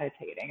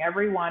meditating.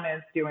 Everyone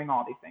is doing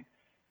all these things.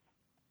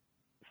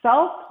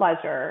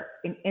 Self-pleasure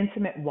and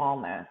intimate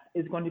wellness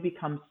is going to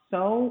become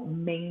so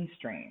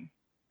mainstream,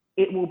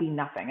 it will be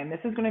nothing. And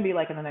this is going to be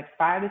like in the next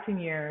 5 to 10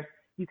 years,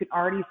 you can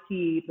already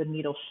see the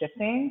needle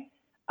shifting.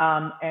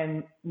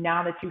 And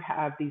now that you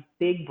have these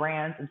big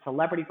brands and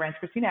celebrity brands,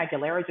 Christina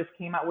Aguilera just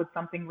came out with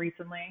something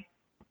recently.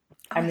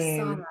 I mean,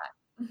 saw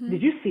that. Mm-hmm.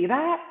 Did you see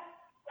that?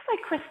 It's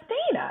like,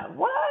 Christina,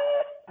 what?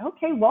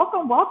 Okay,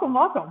 welcome.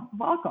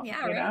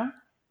 Yeah, right?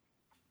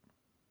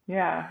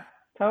 Yeah,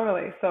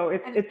 totally. So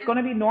it's going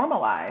to be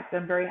normalized.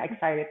 I'm very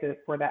excited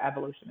for that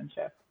evolution and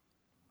shift.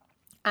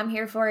 I'm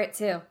here for it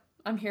too.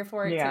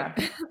 Too.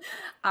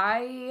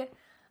 I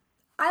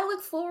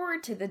look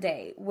forward to the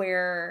day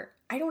where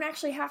I don't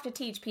actually have to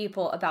teach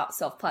people about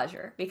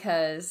self-pleasure,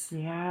 because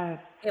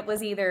it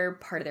was either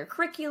part of their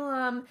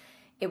curriculum.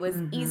 It was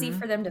easy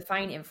for them to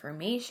find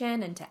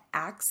information and to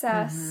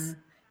access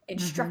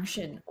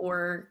instruction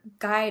or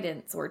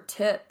guidance or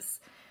tips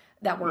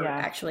that were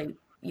actually,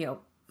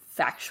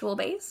 factual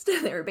based.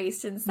 They were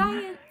based in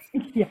science.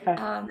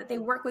 That they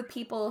work with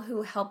people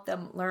who help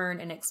them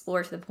learn and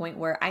explore to the point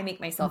where I make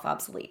myself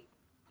obsolete.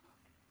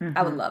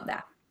 I would love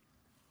that.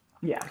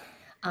 Yeah.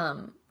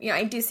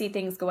 I do see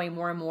things going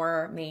more and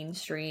more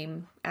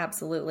mainstream.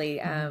 Absolutely.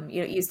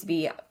 It used to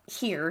be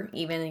here,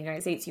 even in the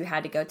United States, you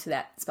had to go to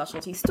that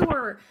specialty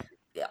store.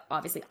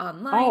 Obviously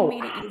online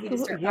made it easy to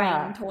start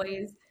buying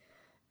toys.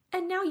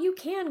 And now you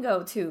can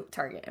go to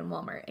Target and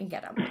Walmart and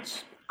get them,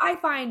 which I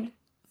find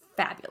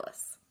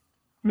fabulous.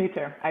 Me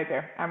too. I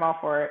do. I'm all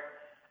for it.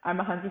 I'm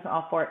 100%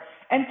 all for it.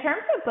 In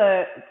terms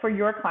of for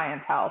your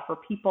clientele, for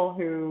people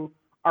who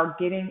are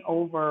getting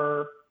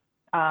over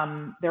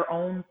their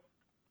own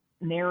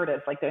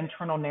narratives, like the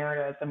internal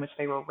narratives in which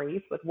they were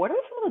raised with, what are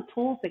some of the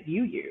tools that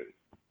you use?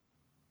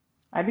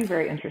 I'd be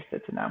very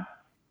interested to know.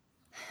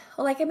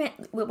 Well, like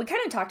we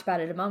kind of talked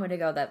about it a moment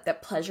ago,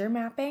 that pleasure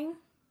mapping,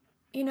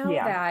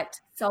 that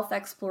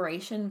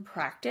self-exploration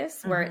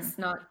practice where it's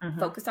not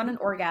focused on an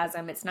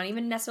orgasm. It's not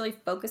even necessarily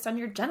focused on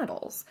your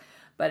genitals,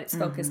 but it's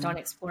focused on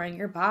exploring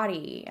your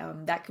body.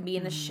 That can be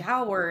in the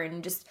shower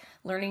and just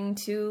learning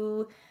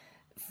to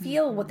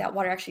feel what that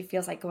water actually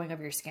feels like going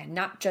over your skin,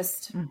 not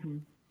just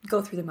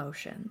go through the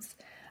motions.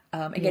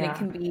 Again, it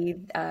can be,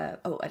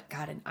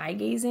 an eye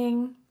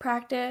gazing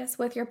practice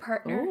with your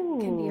partner.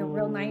 Can be a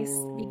real nice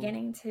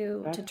beginning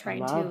to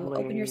trying to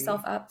open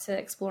yourself up to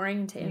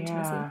exploring, to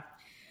intimacy.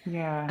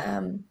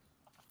 Yeah.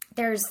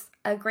 There's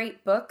a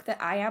great book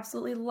that I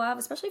absolutely love,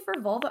 especially for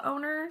vulva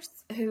owners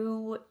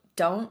who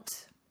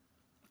don't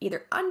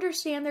either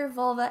understand their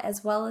vulva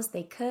as well as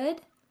they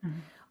could,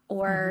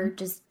 or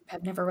just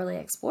have never really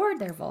explored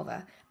their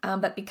vulva.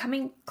 But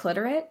Becoming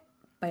Clitorate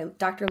by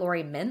Dr.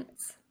 Lori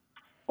Mintz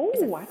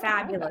is a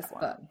fabulous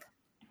book.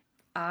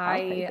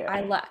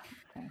 I love.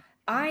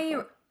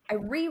 I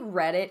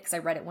reread it because I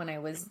read it when I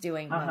was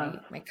doing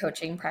my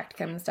coaching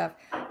practicum and stuff.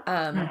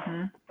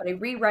 But I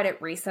reread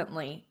it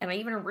recently, and I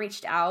even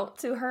reached out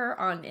to her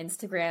on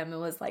Instagram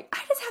and was like, I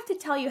just have to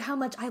tell you how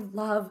much I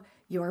love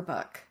your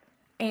book.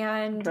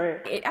 And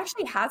it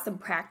actually has some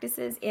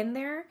practices in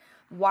there,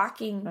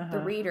 walking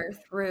the reader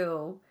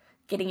through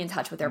getting in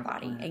touch with their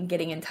body and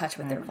getting in touch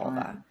with their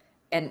vulva.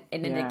 And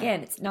then Yeah.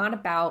 again, it's not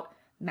about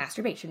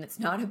masturbation. It's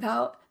not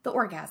about the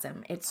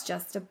orgasm. It's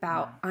just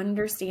about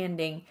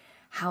understanding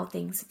how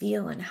things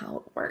feel and how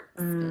it works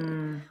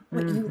and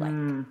what you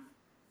like.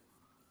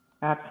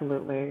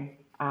 Absolutely.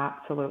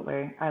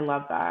 Absolutely. I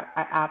love that.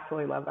 I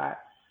absolutely love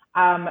that.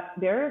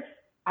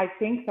 I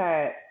think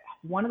that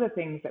one of the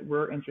things that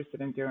we're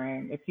interested in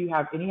doing, if you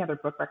have any other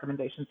book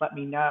recommendations, let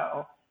me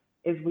know,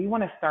 is we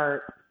want to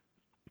start,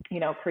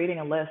 creating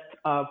a list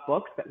of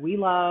books that we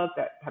love,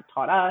 that have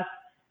taught us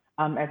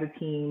as a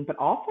team, but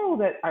also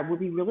that would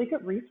be really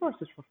good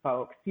resources for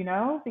folks,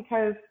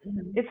 because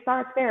it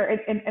starts there.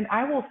 And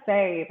I will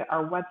say that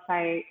our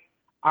website,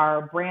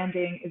 our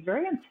branding is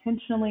very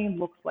intentionally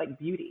looks like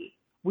beauty.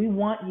 We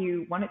want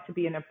it to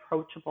be an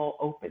approachable,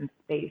 open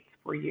space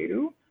for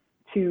you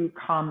to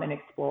come and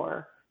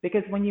explore.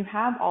 Because when you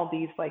have all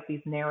these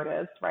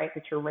narratives, right,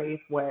 that you're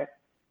raised with,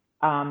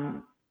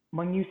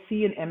 when you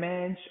see an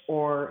image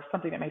or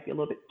something that might be a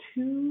little bit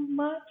too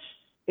much,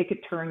 it could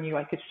turn you,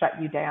 it could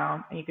shut you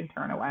down, and you can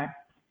turn away.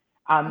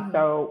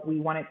 So we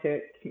wanted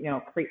to,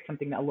 create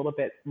something a little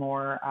bit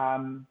more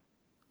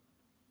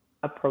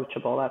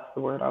approachable. That's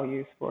the word I'll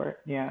use for it.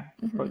 Yeah,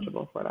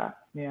 approachable for that.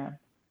 Yeah.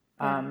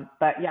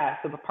 But yeah,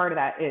 so the part of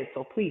that is,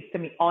 so please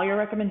send me all your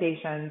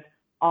recommendations,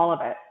 all of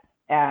it.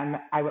 And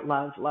I would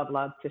love, love,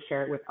 love to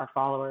share it with our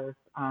followers.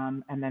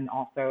 And then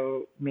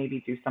also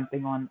maybe do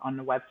something on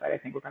the website. I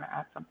think we're going to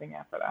add something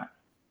after that.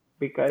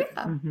 Be good.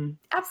 Yeah,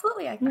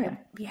 absolutely. I'd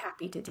be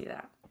happy to do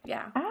that.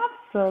 Yeah.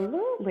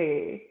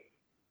 Absolutely.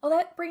 Well,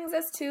 that brings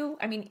us to,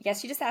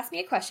 yes, you just asked me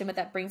a question, but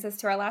that brings us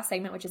to our last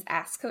segment, which is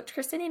Ask Coach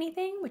Kristen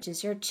Anything, which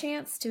is your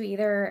chance to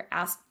either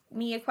ask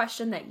me a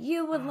question that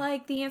you would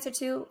like the answer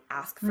to,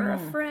 ask for a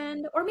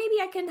friend, or maybe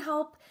I can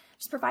help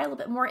just provide a little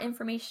bit more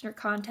information or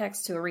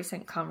context to a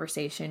recent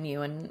conversation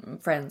you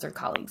and friends or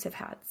colleagues have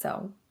had.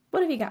 So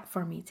what have you got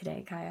for me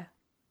today, Kya?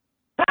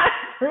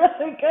 That's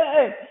really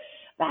good.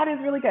 That is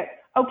really good.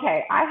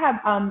 Okay, I have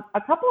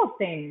a couple of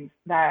things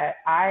that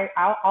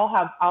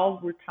I'll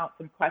recount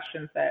some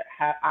questions that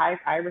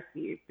I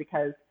received,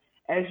 because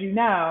as you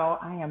know,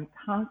 I am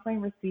constantly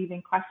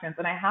receiving questions,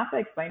 and I have to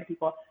explain to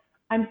people,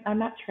 I'm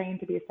not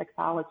trained to be a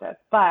sexologist,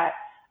 but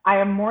I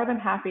am more than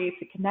happy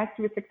to connect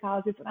you with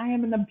sexologists, and I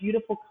am in the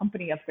beautiful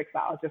company of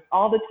sexologists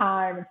all the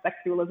time, and sex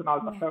doulas and all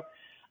that stuff.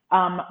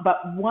 So,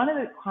 but one of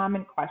the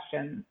common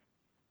questions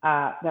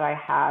that I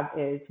have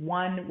is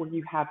one where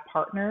you have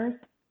partners,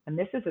 and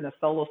this isn't a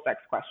solo sex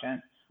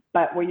question,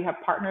 but where you have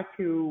partners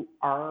who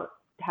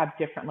have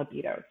different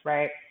libidos,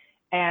 right?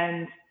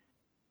 And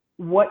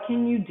what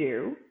can you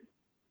do?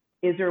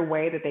 Is there a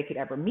way that they could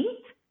ever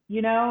meet?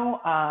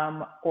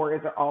 Or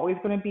is there always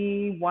going to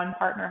be one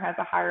partner has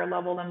a higher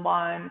level than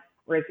one,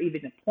 or is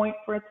even a point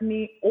for it to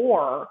meet?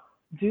 Or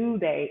do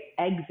they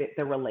exit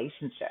the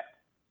relationship?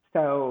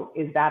 So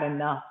is that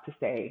enough to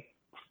say,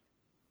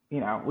 we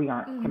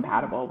aren't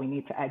compatible, we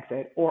need to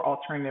exit? Or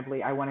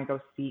alternatively, I want to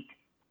go seek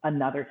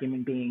another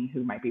human being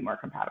who might be more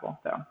compatible.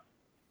 So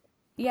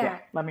yeah,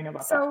 let me know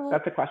about that.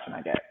 That's a question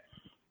I get.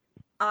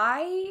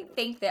 I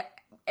think that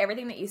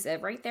everything that you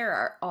said right there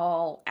are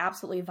all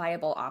absolutely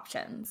viable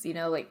options.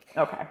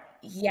 Okay.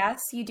 Yes,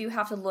 you do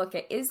have to look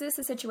at, is this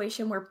a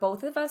situation where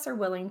both of us are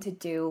willing to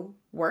do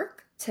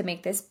work to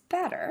make this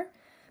better?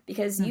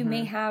 Because you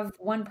may have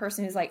one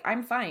person who's like,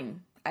 I'm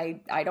fine.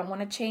 I don't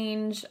want to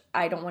change.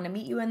 I don't want to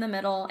meet you in the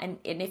middle. And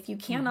if you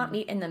cannot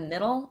meet in the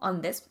middle on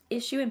this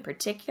issue in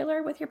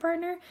particular with your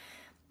partner,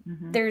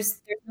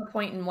 there's no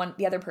point in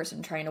the other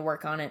person trying to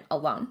work on it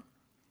alone.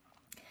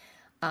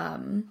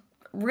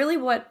 Really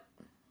what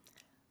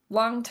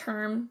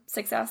long-term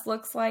success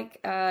looks like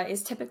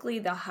is typically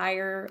the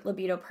higher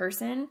libido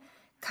person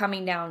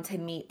coming down to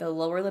meet the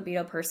lower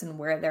libido person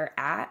where they're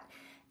at,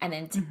 and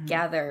then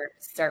together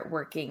start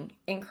working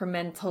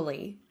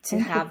incrementally to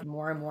have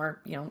more and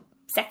more,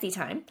 sexy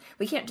time.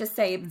 We can't just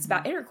say it's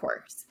about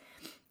intercourse.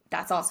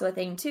 That's also a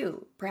thing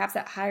too. Perhaps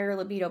that higher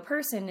libido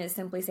person is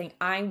simply saying,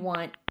 I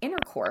want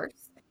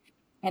intercourse,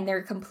 and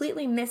they're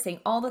completely missing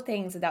all the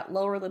things that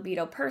lower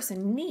libido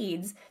person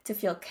needs to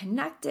feel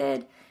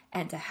connected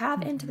and to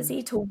have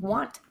intimacy, to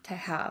want to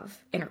have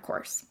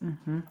intercourse.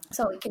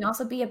 So it can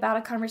also be about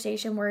a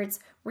conversation where it's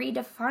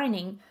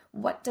redefining,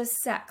 what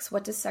does sex,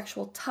 what does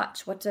sexual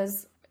touch, what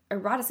does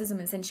eroticism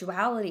and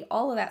sensuality,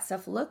 all of that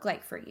stuff look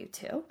like for you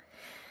two.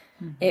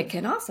 It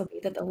can also be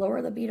that the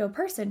lower libido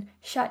person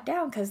shut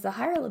down because the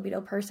higher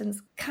libido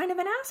person's kind of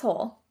an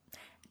asshole.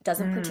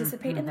 Doesn't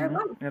participate in their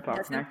life.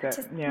 Doesn't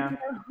participate in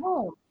their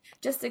home.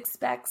 Just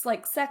expects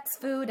sex,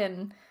 food,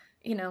 and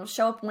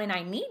show up when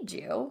I need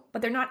you,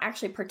 but they're not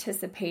actually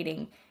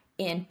participating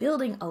in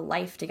building a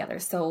life together.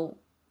 So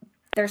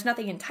there's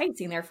nothing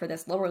enticing there for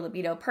this lower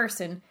libido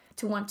person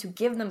to want to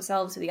give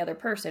themselves to the other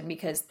person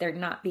because they're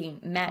not being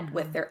met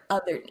with their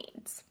other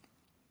needs.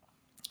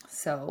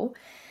 So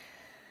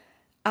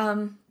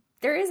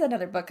there is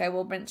another book I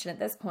will mention at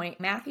this point,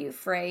 Matthew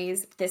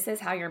Frey's This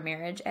Is How Your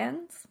Marriage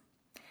Ends.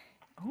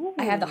 Ooh.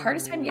 I had the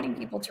hardest time getting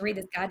people to read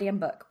this goddamn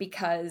book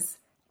because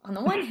on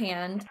the one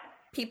hand,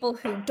 people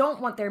who don't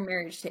want their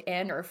marriage to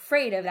end or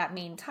afraid of that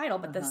main title,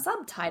 but the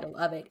subtitle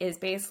of it is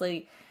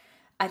basically,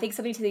 I think,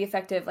 something to the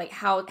effect of like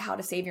how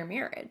to save your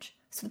marriage.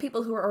 So the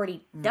people who are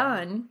already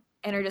done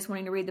and are just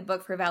wanting to read the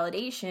book for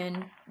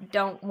validation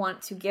don't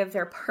want to give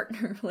their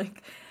partner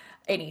like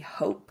any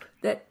hope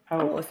that,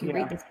 if you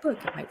read this book,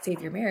 it might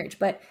save your marriage.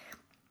 But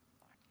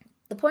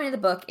the point of the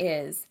book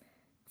is,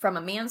 from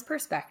a man's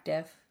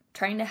perspective,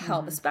 trying to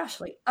help,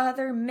 especially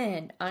other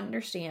men,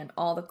 understand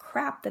all the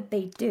crap that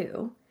they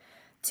do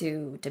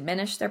to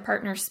diminish their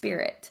partner's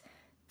spirit,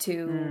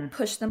 to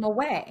push them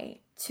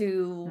away,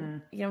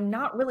 to,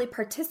 not really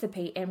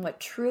participate in what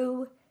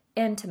true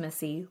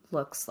intimacy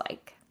looks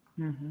like.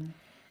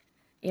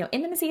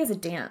 Intimacy is a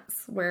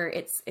dance where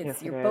it's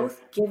you're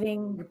both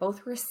giving, you're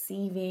both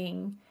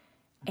receiving,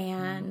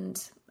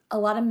 and a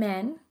lot of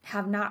men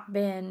have not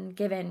been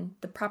given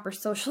the proper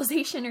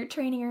socialization or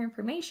training or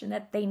information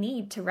that they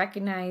need to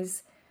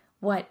recognize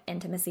what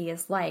intimacy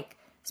is like,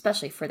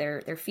 especially for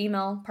their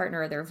female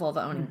partner or their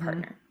vulva-owning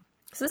partner.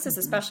 So this is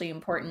especially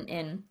important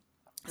in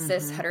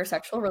cis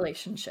heterosexual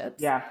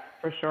relationships. Yeah,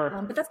 for sure.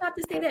 But that's not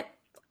to say that,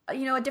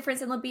 a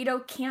difference in libido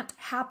can't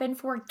happen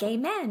for gay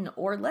men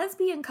or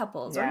lesbian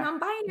couples or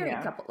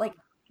non-binary couples. Like,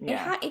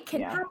 it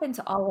can happen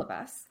to all of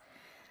us.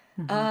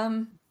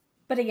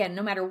 But again,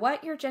 no matter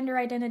what your gender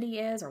identity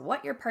is or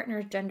what your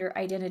partner's gender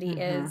identity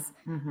is,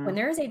 when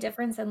there is a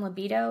difference in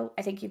libido,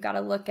 I think you've got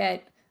to look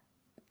at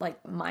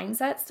like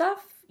mindset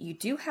stuff. You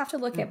do have to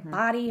look at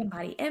body and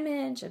body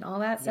image and all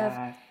that stuff.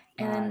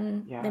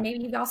 And then maybe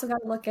you've also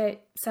got to look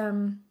at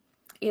some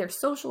either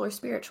social or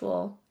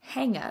spiritual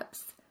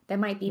hangups that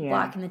might be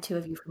blocking the two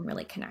of you from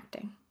really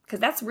connecting. Because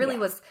that's really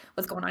what's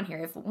going on here.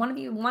 If one of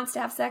you wants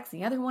to have sex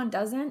and the other one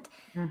doesn't,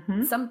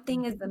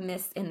 something is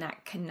amiss in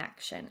that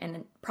connection. And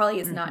it probably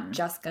is not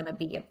just going to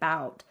be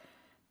about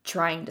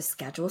trying to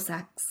schedule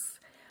sex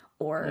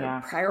or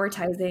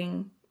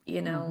prioritizing,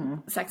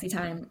 sexy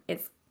time.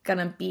 It's going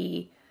to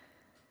be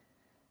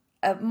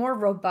a more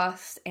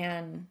robust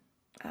and,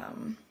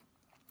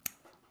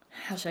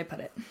 how should I put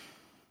it?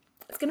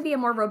 It's going to be a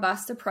more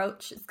robust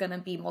approach. It's going to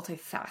be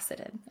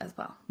multifaceted as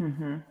well.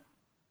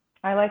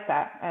 I like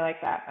that.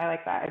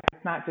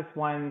 It's not just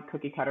one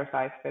cookie cutter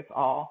size fits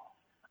all.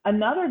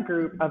 Another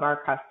group of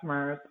our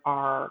customers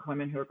are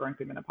women who are going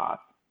through menopause.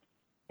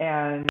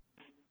 And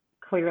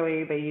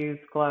clearly they use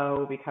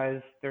Glow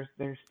because they're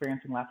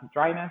experiencing lots of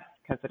dryness,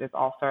 because it is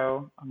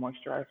also a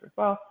moisturizer as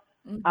well.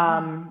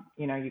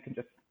 You can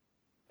just,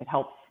 it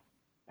helps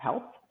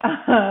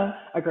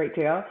a great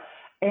deal.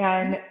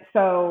 And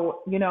so,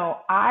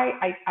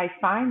 I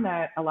find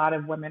that a lot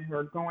of women who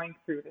are going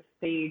through this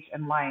stage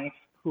in life,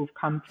 who've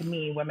come to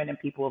me, women and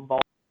people of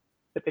both,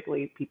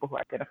 typically people who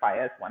identify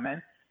as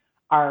women,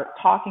 are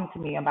talking to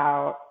me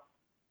about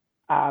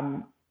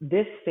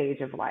this stage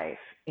of life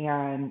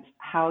and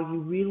how you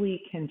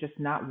really can just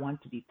not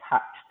want to be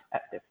touched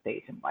at this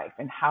stage in life,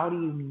 and how do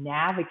you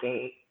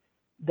navigate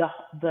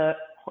the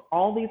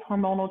all these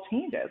hormonal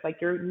changes. Like,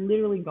 you're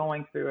literally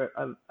going through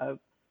a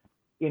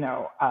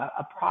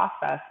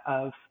process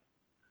of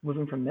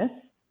moving from this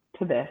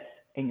to this,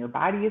 and your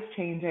body is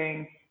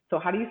changing. So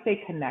how do you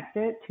stay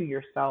connected to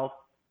yourself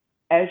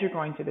as you're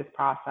going through this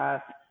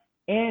process,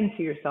 and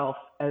to yourself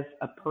as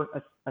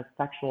a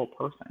sexual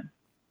person?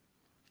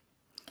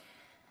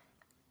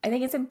 I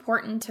think it's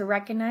important to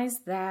recognize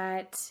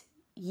that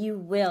you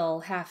will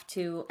have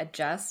to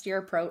adjust your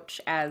approach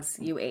as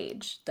you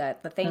age.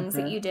 That the things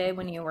that you did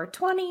when you were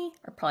 20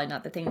 are probably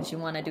not the things you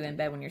want to do in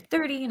bed when you're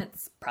 30, and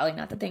it's probably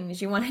not the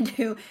things you want to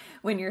do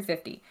when you're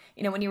 50.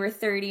 When you were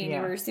 30 and you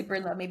were super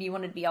in love, maybe you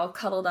wanted to be all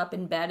cuddled up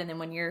in bed, and then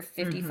when you're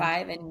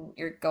 55 and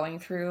you're going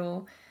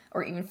through,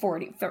 or even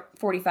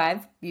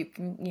 45, you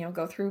can,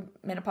 go through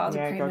menopause or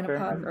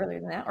perimenopause earlier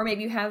than that. Or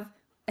maybe you have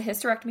a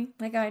hysterectomy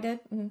like I did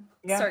and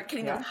start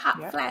getting those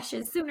hot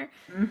flashes sooner.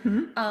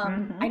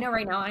 I know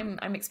right now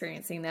I'm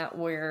experiencing that,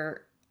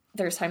 where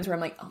there's times where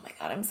I'm like, oh my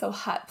God, I'm so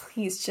hot.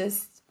 Please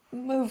just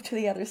move to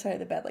the other side of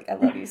the bed. Like, I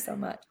love you so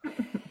much.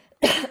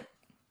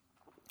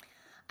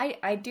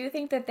 I do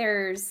think that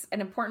there's an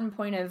important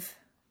point of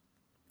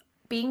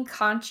being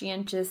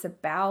conscientious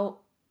about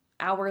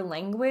our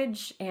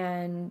language,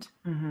 and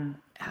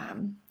I'm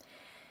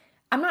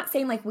not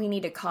saying like we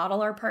need to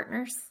coddle our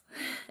partners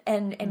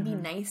and be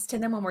nice to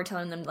them when we're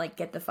telling them like,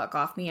 get the fuck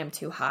off me, I'm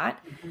too hot.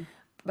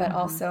 But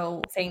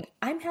also saying,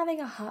 I'm having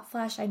a hot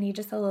flash, I need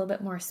just a little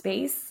bit more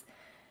space,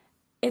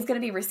 is going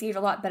to be received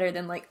a lot better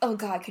than like, oh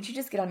God, could you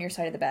just get on your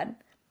side of the bed?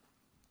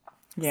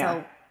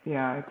 Yeah,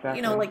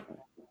 exactly. Like,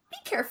 be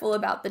careful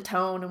about the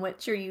tone and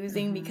what you're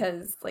using,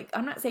 because like,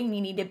 I'm not saying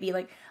you need to be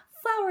like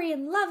flowery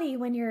and lovey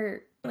when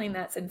you're feeling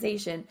that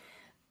sensation,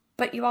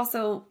 but you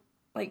also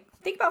like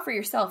think about for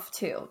yourself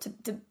too,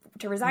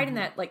 to reside in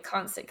that like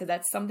constant, because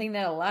that's something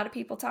that a lot of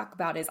people talk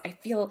about is I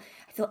feel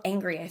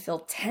angry, I feel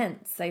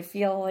tense, I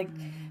feel like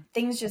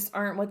things just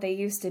aren't what they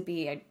used to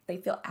be. They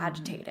feel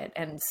agitated.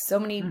 And so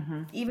many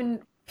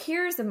even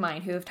peers of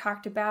mine who have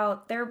talked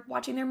about they're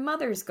watching their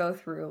mothers go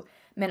through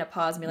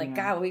menopause and be like,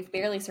 God, we've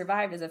barely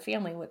survived as a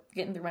family with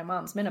getting through my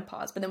mom's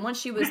menopause. But then once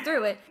she was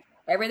through it,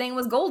 everything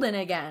was golden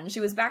again. She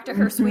was back to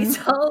her sweet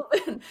self.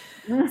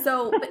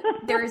 So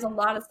there is a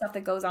lot of stuff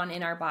that goes on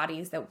in our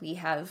bodies that we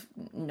have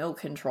no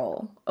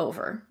control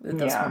over with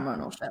those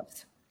hormonal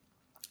shifts.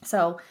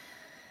 So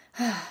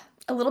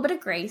a little bit of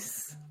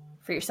grace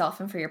for yourself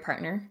and for your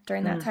partner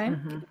during that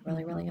time.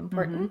 Really, really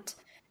important.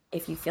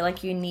 If you feel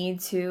like you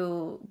need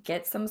to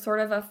get some sort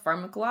of a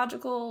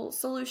pharmacological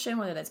solution,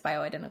 whether that's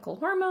bioidentical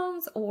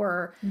hormones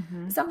or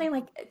something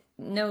like,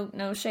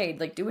 no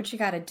shade, like do what you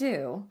got to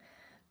do.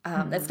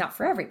 That's not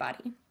for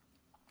everybody.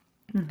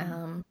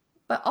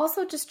 But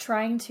also just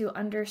trying to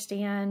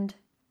understand,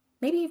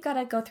 maybe you've got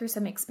to go through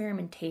some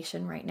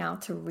experimentation right now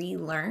to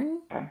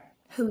relearn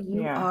who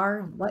you are,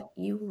 and what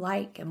you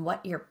like, and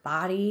what your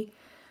body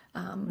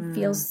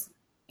feels,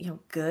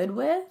 good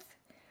with.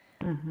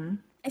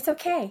 It's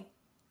okay.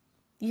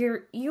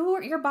 Your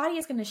body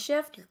is going to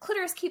shift. Your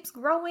clitoris keeps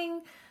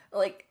growing.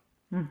 Like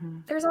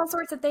there's all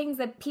sorts of things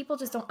that people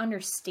just don't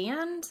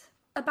understand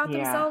about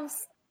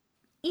themselves,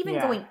 even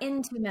going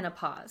into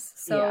menopause.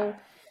 So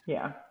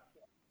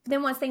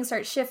then once things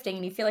start shifting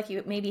and you feel like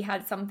you maybe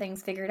had some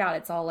things figured out,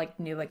 it's all like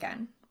new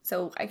again.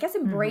 So I guess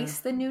embrace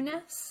the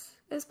newness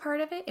is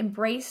part of it.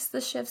 Embrace the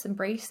shifts,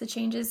 embrace the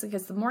changes,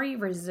 because the more you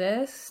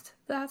resist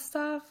that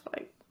stuff,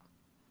 like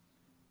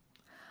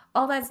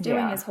all that's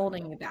doing is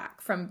holding you back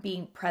from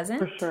being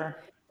present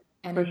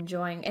and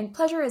enjoying. And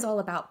pleasure is all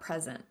about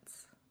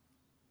presence,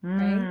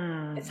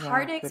 right? It's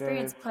hard to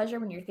experience pleasure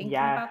when you're thinking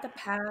about the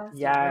past,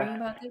 you're worrying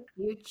about the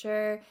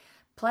future.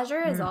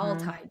 Pleasure is all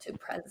tied to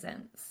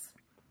presence.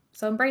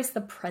 So embrace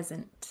the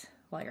present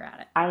while you're at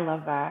it. I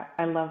love that.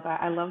 I love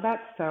that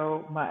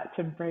so much.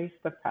 Embrace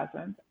the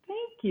present.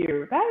 Thank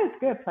you. That is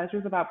good. Pleasure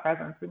is about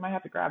presence. We might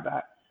have to grab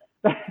that.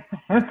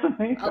 That's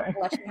amazing. I'll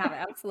let you have it.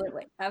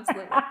 Absolutely.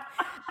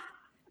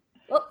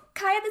 Well,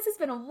 Kya, this has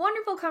been a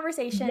wonderful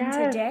conversation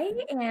today.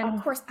 And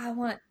of course, I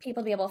want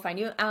people to be able to find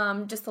you.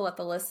 Just to let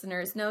the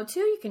listeners know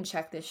too, you can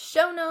check the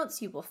show notes.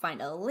 You will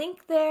find a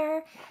link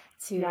there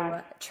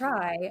to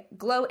try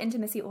Glow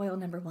Intimacy Oil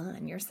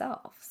 #1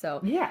 yourself.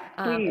 So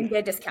and get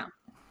a discount.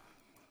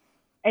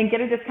 And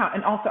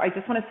also, I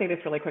just want to say this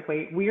really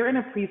quickly. We're in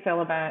a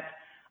pre-sale event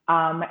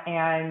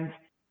and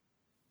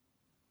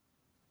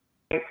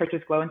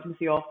purchase Glow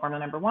Intimacy Oil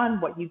Formula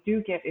 #1. What you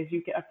do get is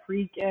you get a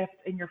free gift,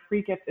 and your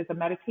free gift is a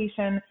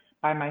meditation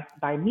by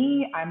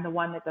me. I'm the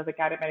one that does a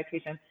guided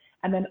meditation,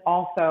 and then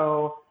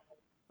also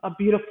a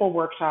beautiful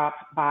workshop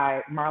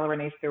by Marla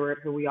Renee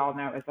Stewart, who we all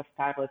know is a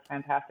fabulous,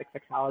 fantastic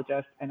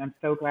sexologist, and I'm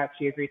so glad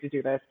she agreed to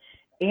do this.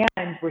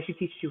 And where she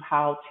teaches you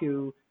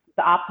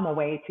the optimal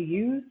way to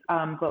use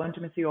Glow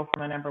Intimacy Oil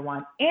Formula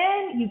 #1,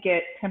 and you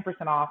get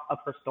 10% off of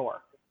her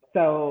store.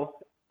 So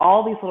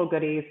all these little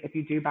goodies, if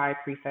you do buy a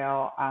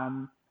pre-sale,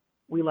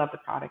 we love the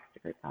product. It's a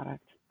great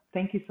product.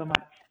 Thank you so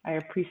much. I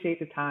appreciate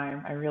the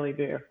time. I really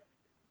do.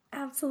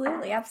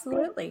 Absolutely. That's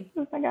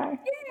my guy.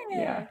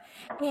 Yeah.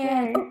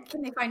 And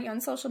can they find you on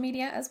social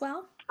media as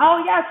well?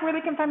 Oh, yes. Where they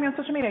can find me on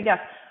social media.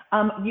 Yes.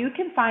 You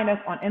can find us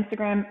on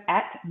Instagram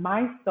at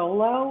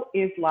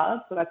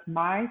MySoloIsLove. So that's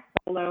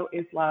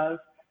MySoloIsLove.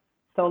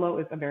 Solo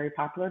is a very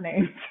popular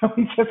name, so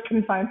we just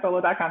couldn't find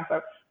solo.com. So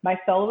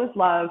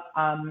MySoloIsLove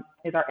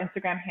is our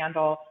Instagram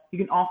handle. You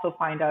can also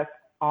find us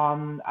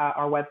on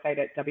our website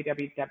at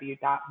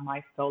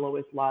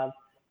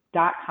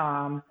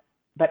www.mysoloislove.com.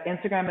 But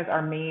Instagram is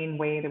our main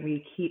way that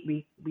we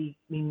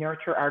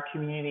nurture our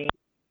community.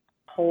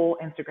 Whole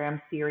Instagram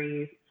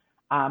series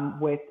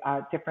with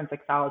different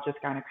sexologists,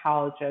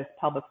 gynecologists,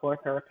 pelvic floor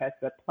therapists,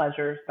 the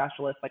pleasure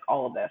specialists, like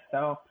all of this.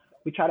 So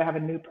we try to have a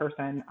new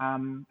person.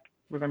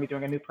 We're going to be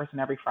doing a new person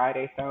every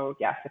Friday. So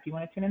yes, if you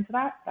want to tune into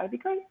that, that'd be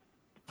great.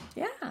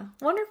 Yeah.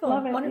 Wonderful.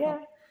 Love it.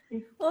 Wonderful. Yeah.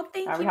 Well,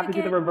 thank you. We have to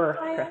do the reverse,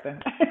 Kya.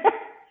 Kristen.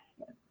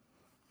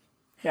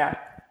 Yeah.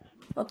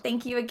 Well,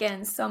 thank you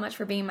again so much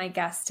for being my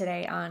guest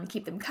today on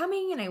Keep Them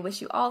Coming, and I wish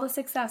you all the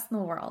success in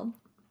the world.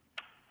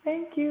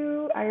 Thank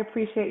you. I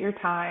appreciate your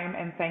time,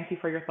 and thank you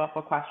for your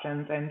thoughtful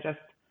questions and just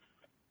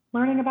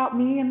learning about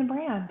me and the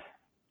brand.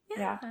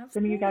 Yeah.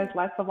 Sending you guys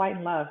lots of light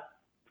and love,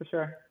 for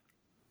sure.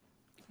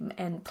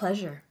 And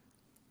pleasure.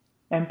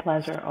 And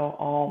pleasure. Oh,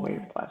 always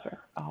pleasure.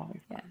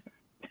 Always pleasure.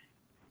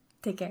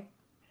 Take care.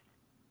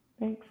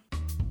 Thanks.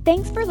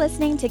 Thanks for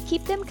listening to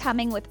Keep Them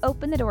Coming with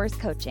Open the Doors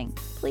Coaching.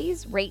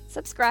 Please rate,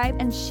 subscribe,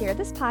 and share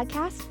this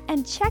podcast,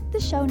 and check the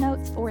show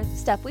notes for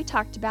stuff we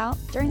talked about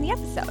during the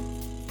episode.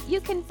 You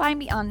can find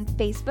me on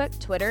Facebook,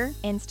 Twitter,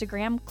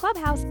 Instagram,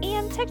 Clubhouse,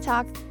 and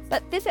TikTok,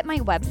 but visit my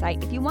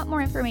website if you want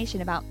more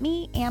information about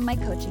me and my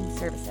coaching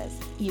services.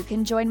 You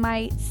can join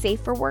my Safe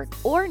for Work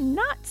or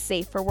Not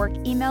Safe for Work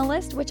email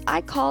list, which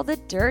I call the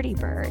Dirty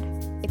Bird.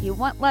 If you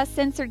want less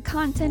censored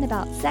content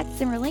about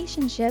sex and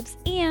relationships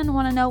and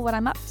want to know what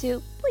I'm up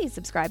to, please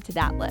subscribe to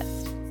that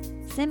list.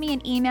 Send me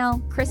an email,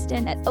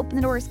 Kristen at Open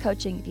the Doors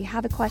Coaching, if you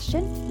have a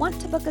question,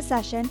 want to book a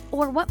session,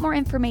 or want more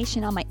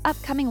information on my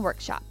upcoming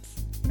workshops.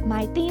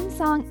 My theme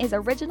song is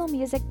original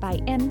music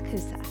by M.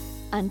 Kusa.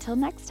 Until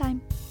next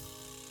time.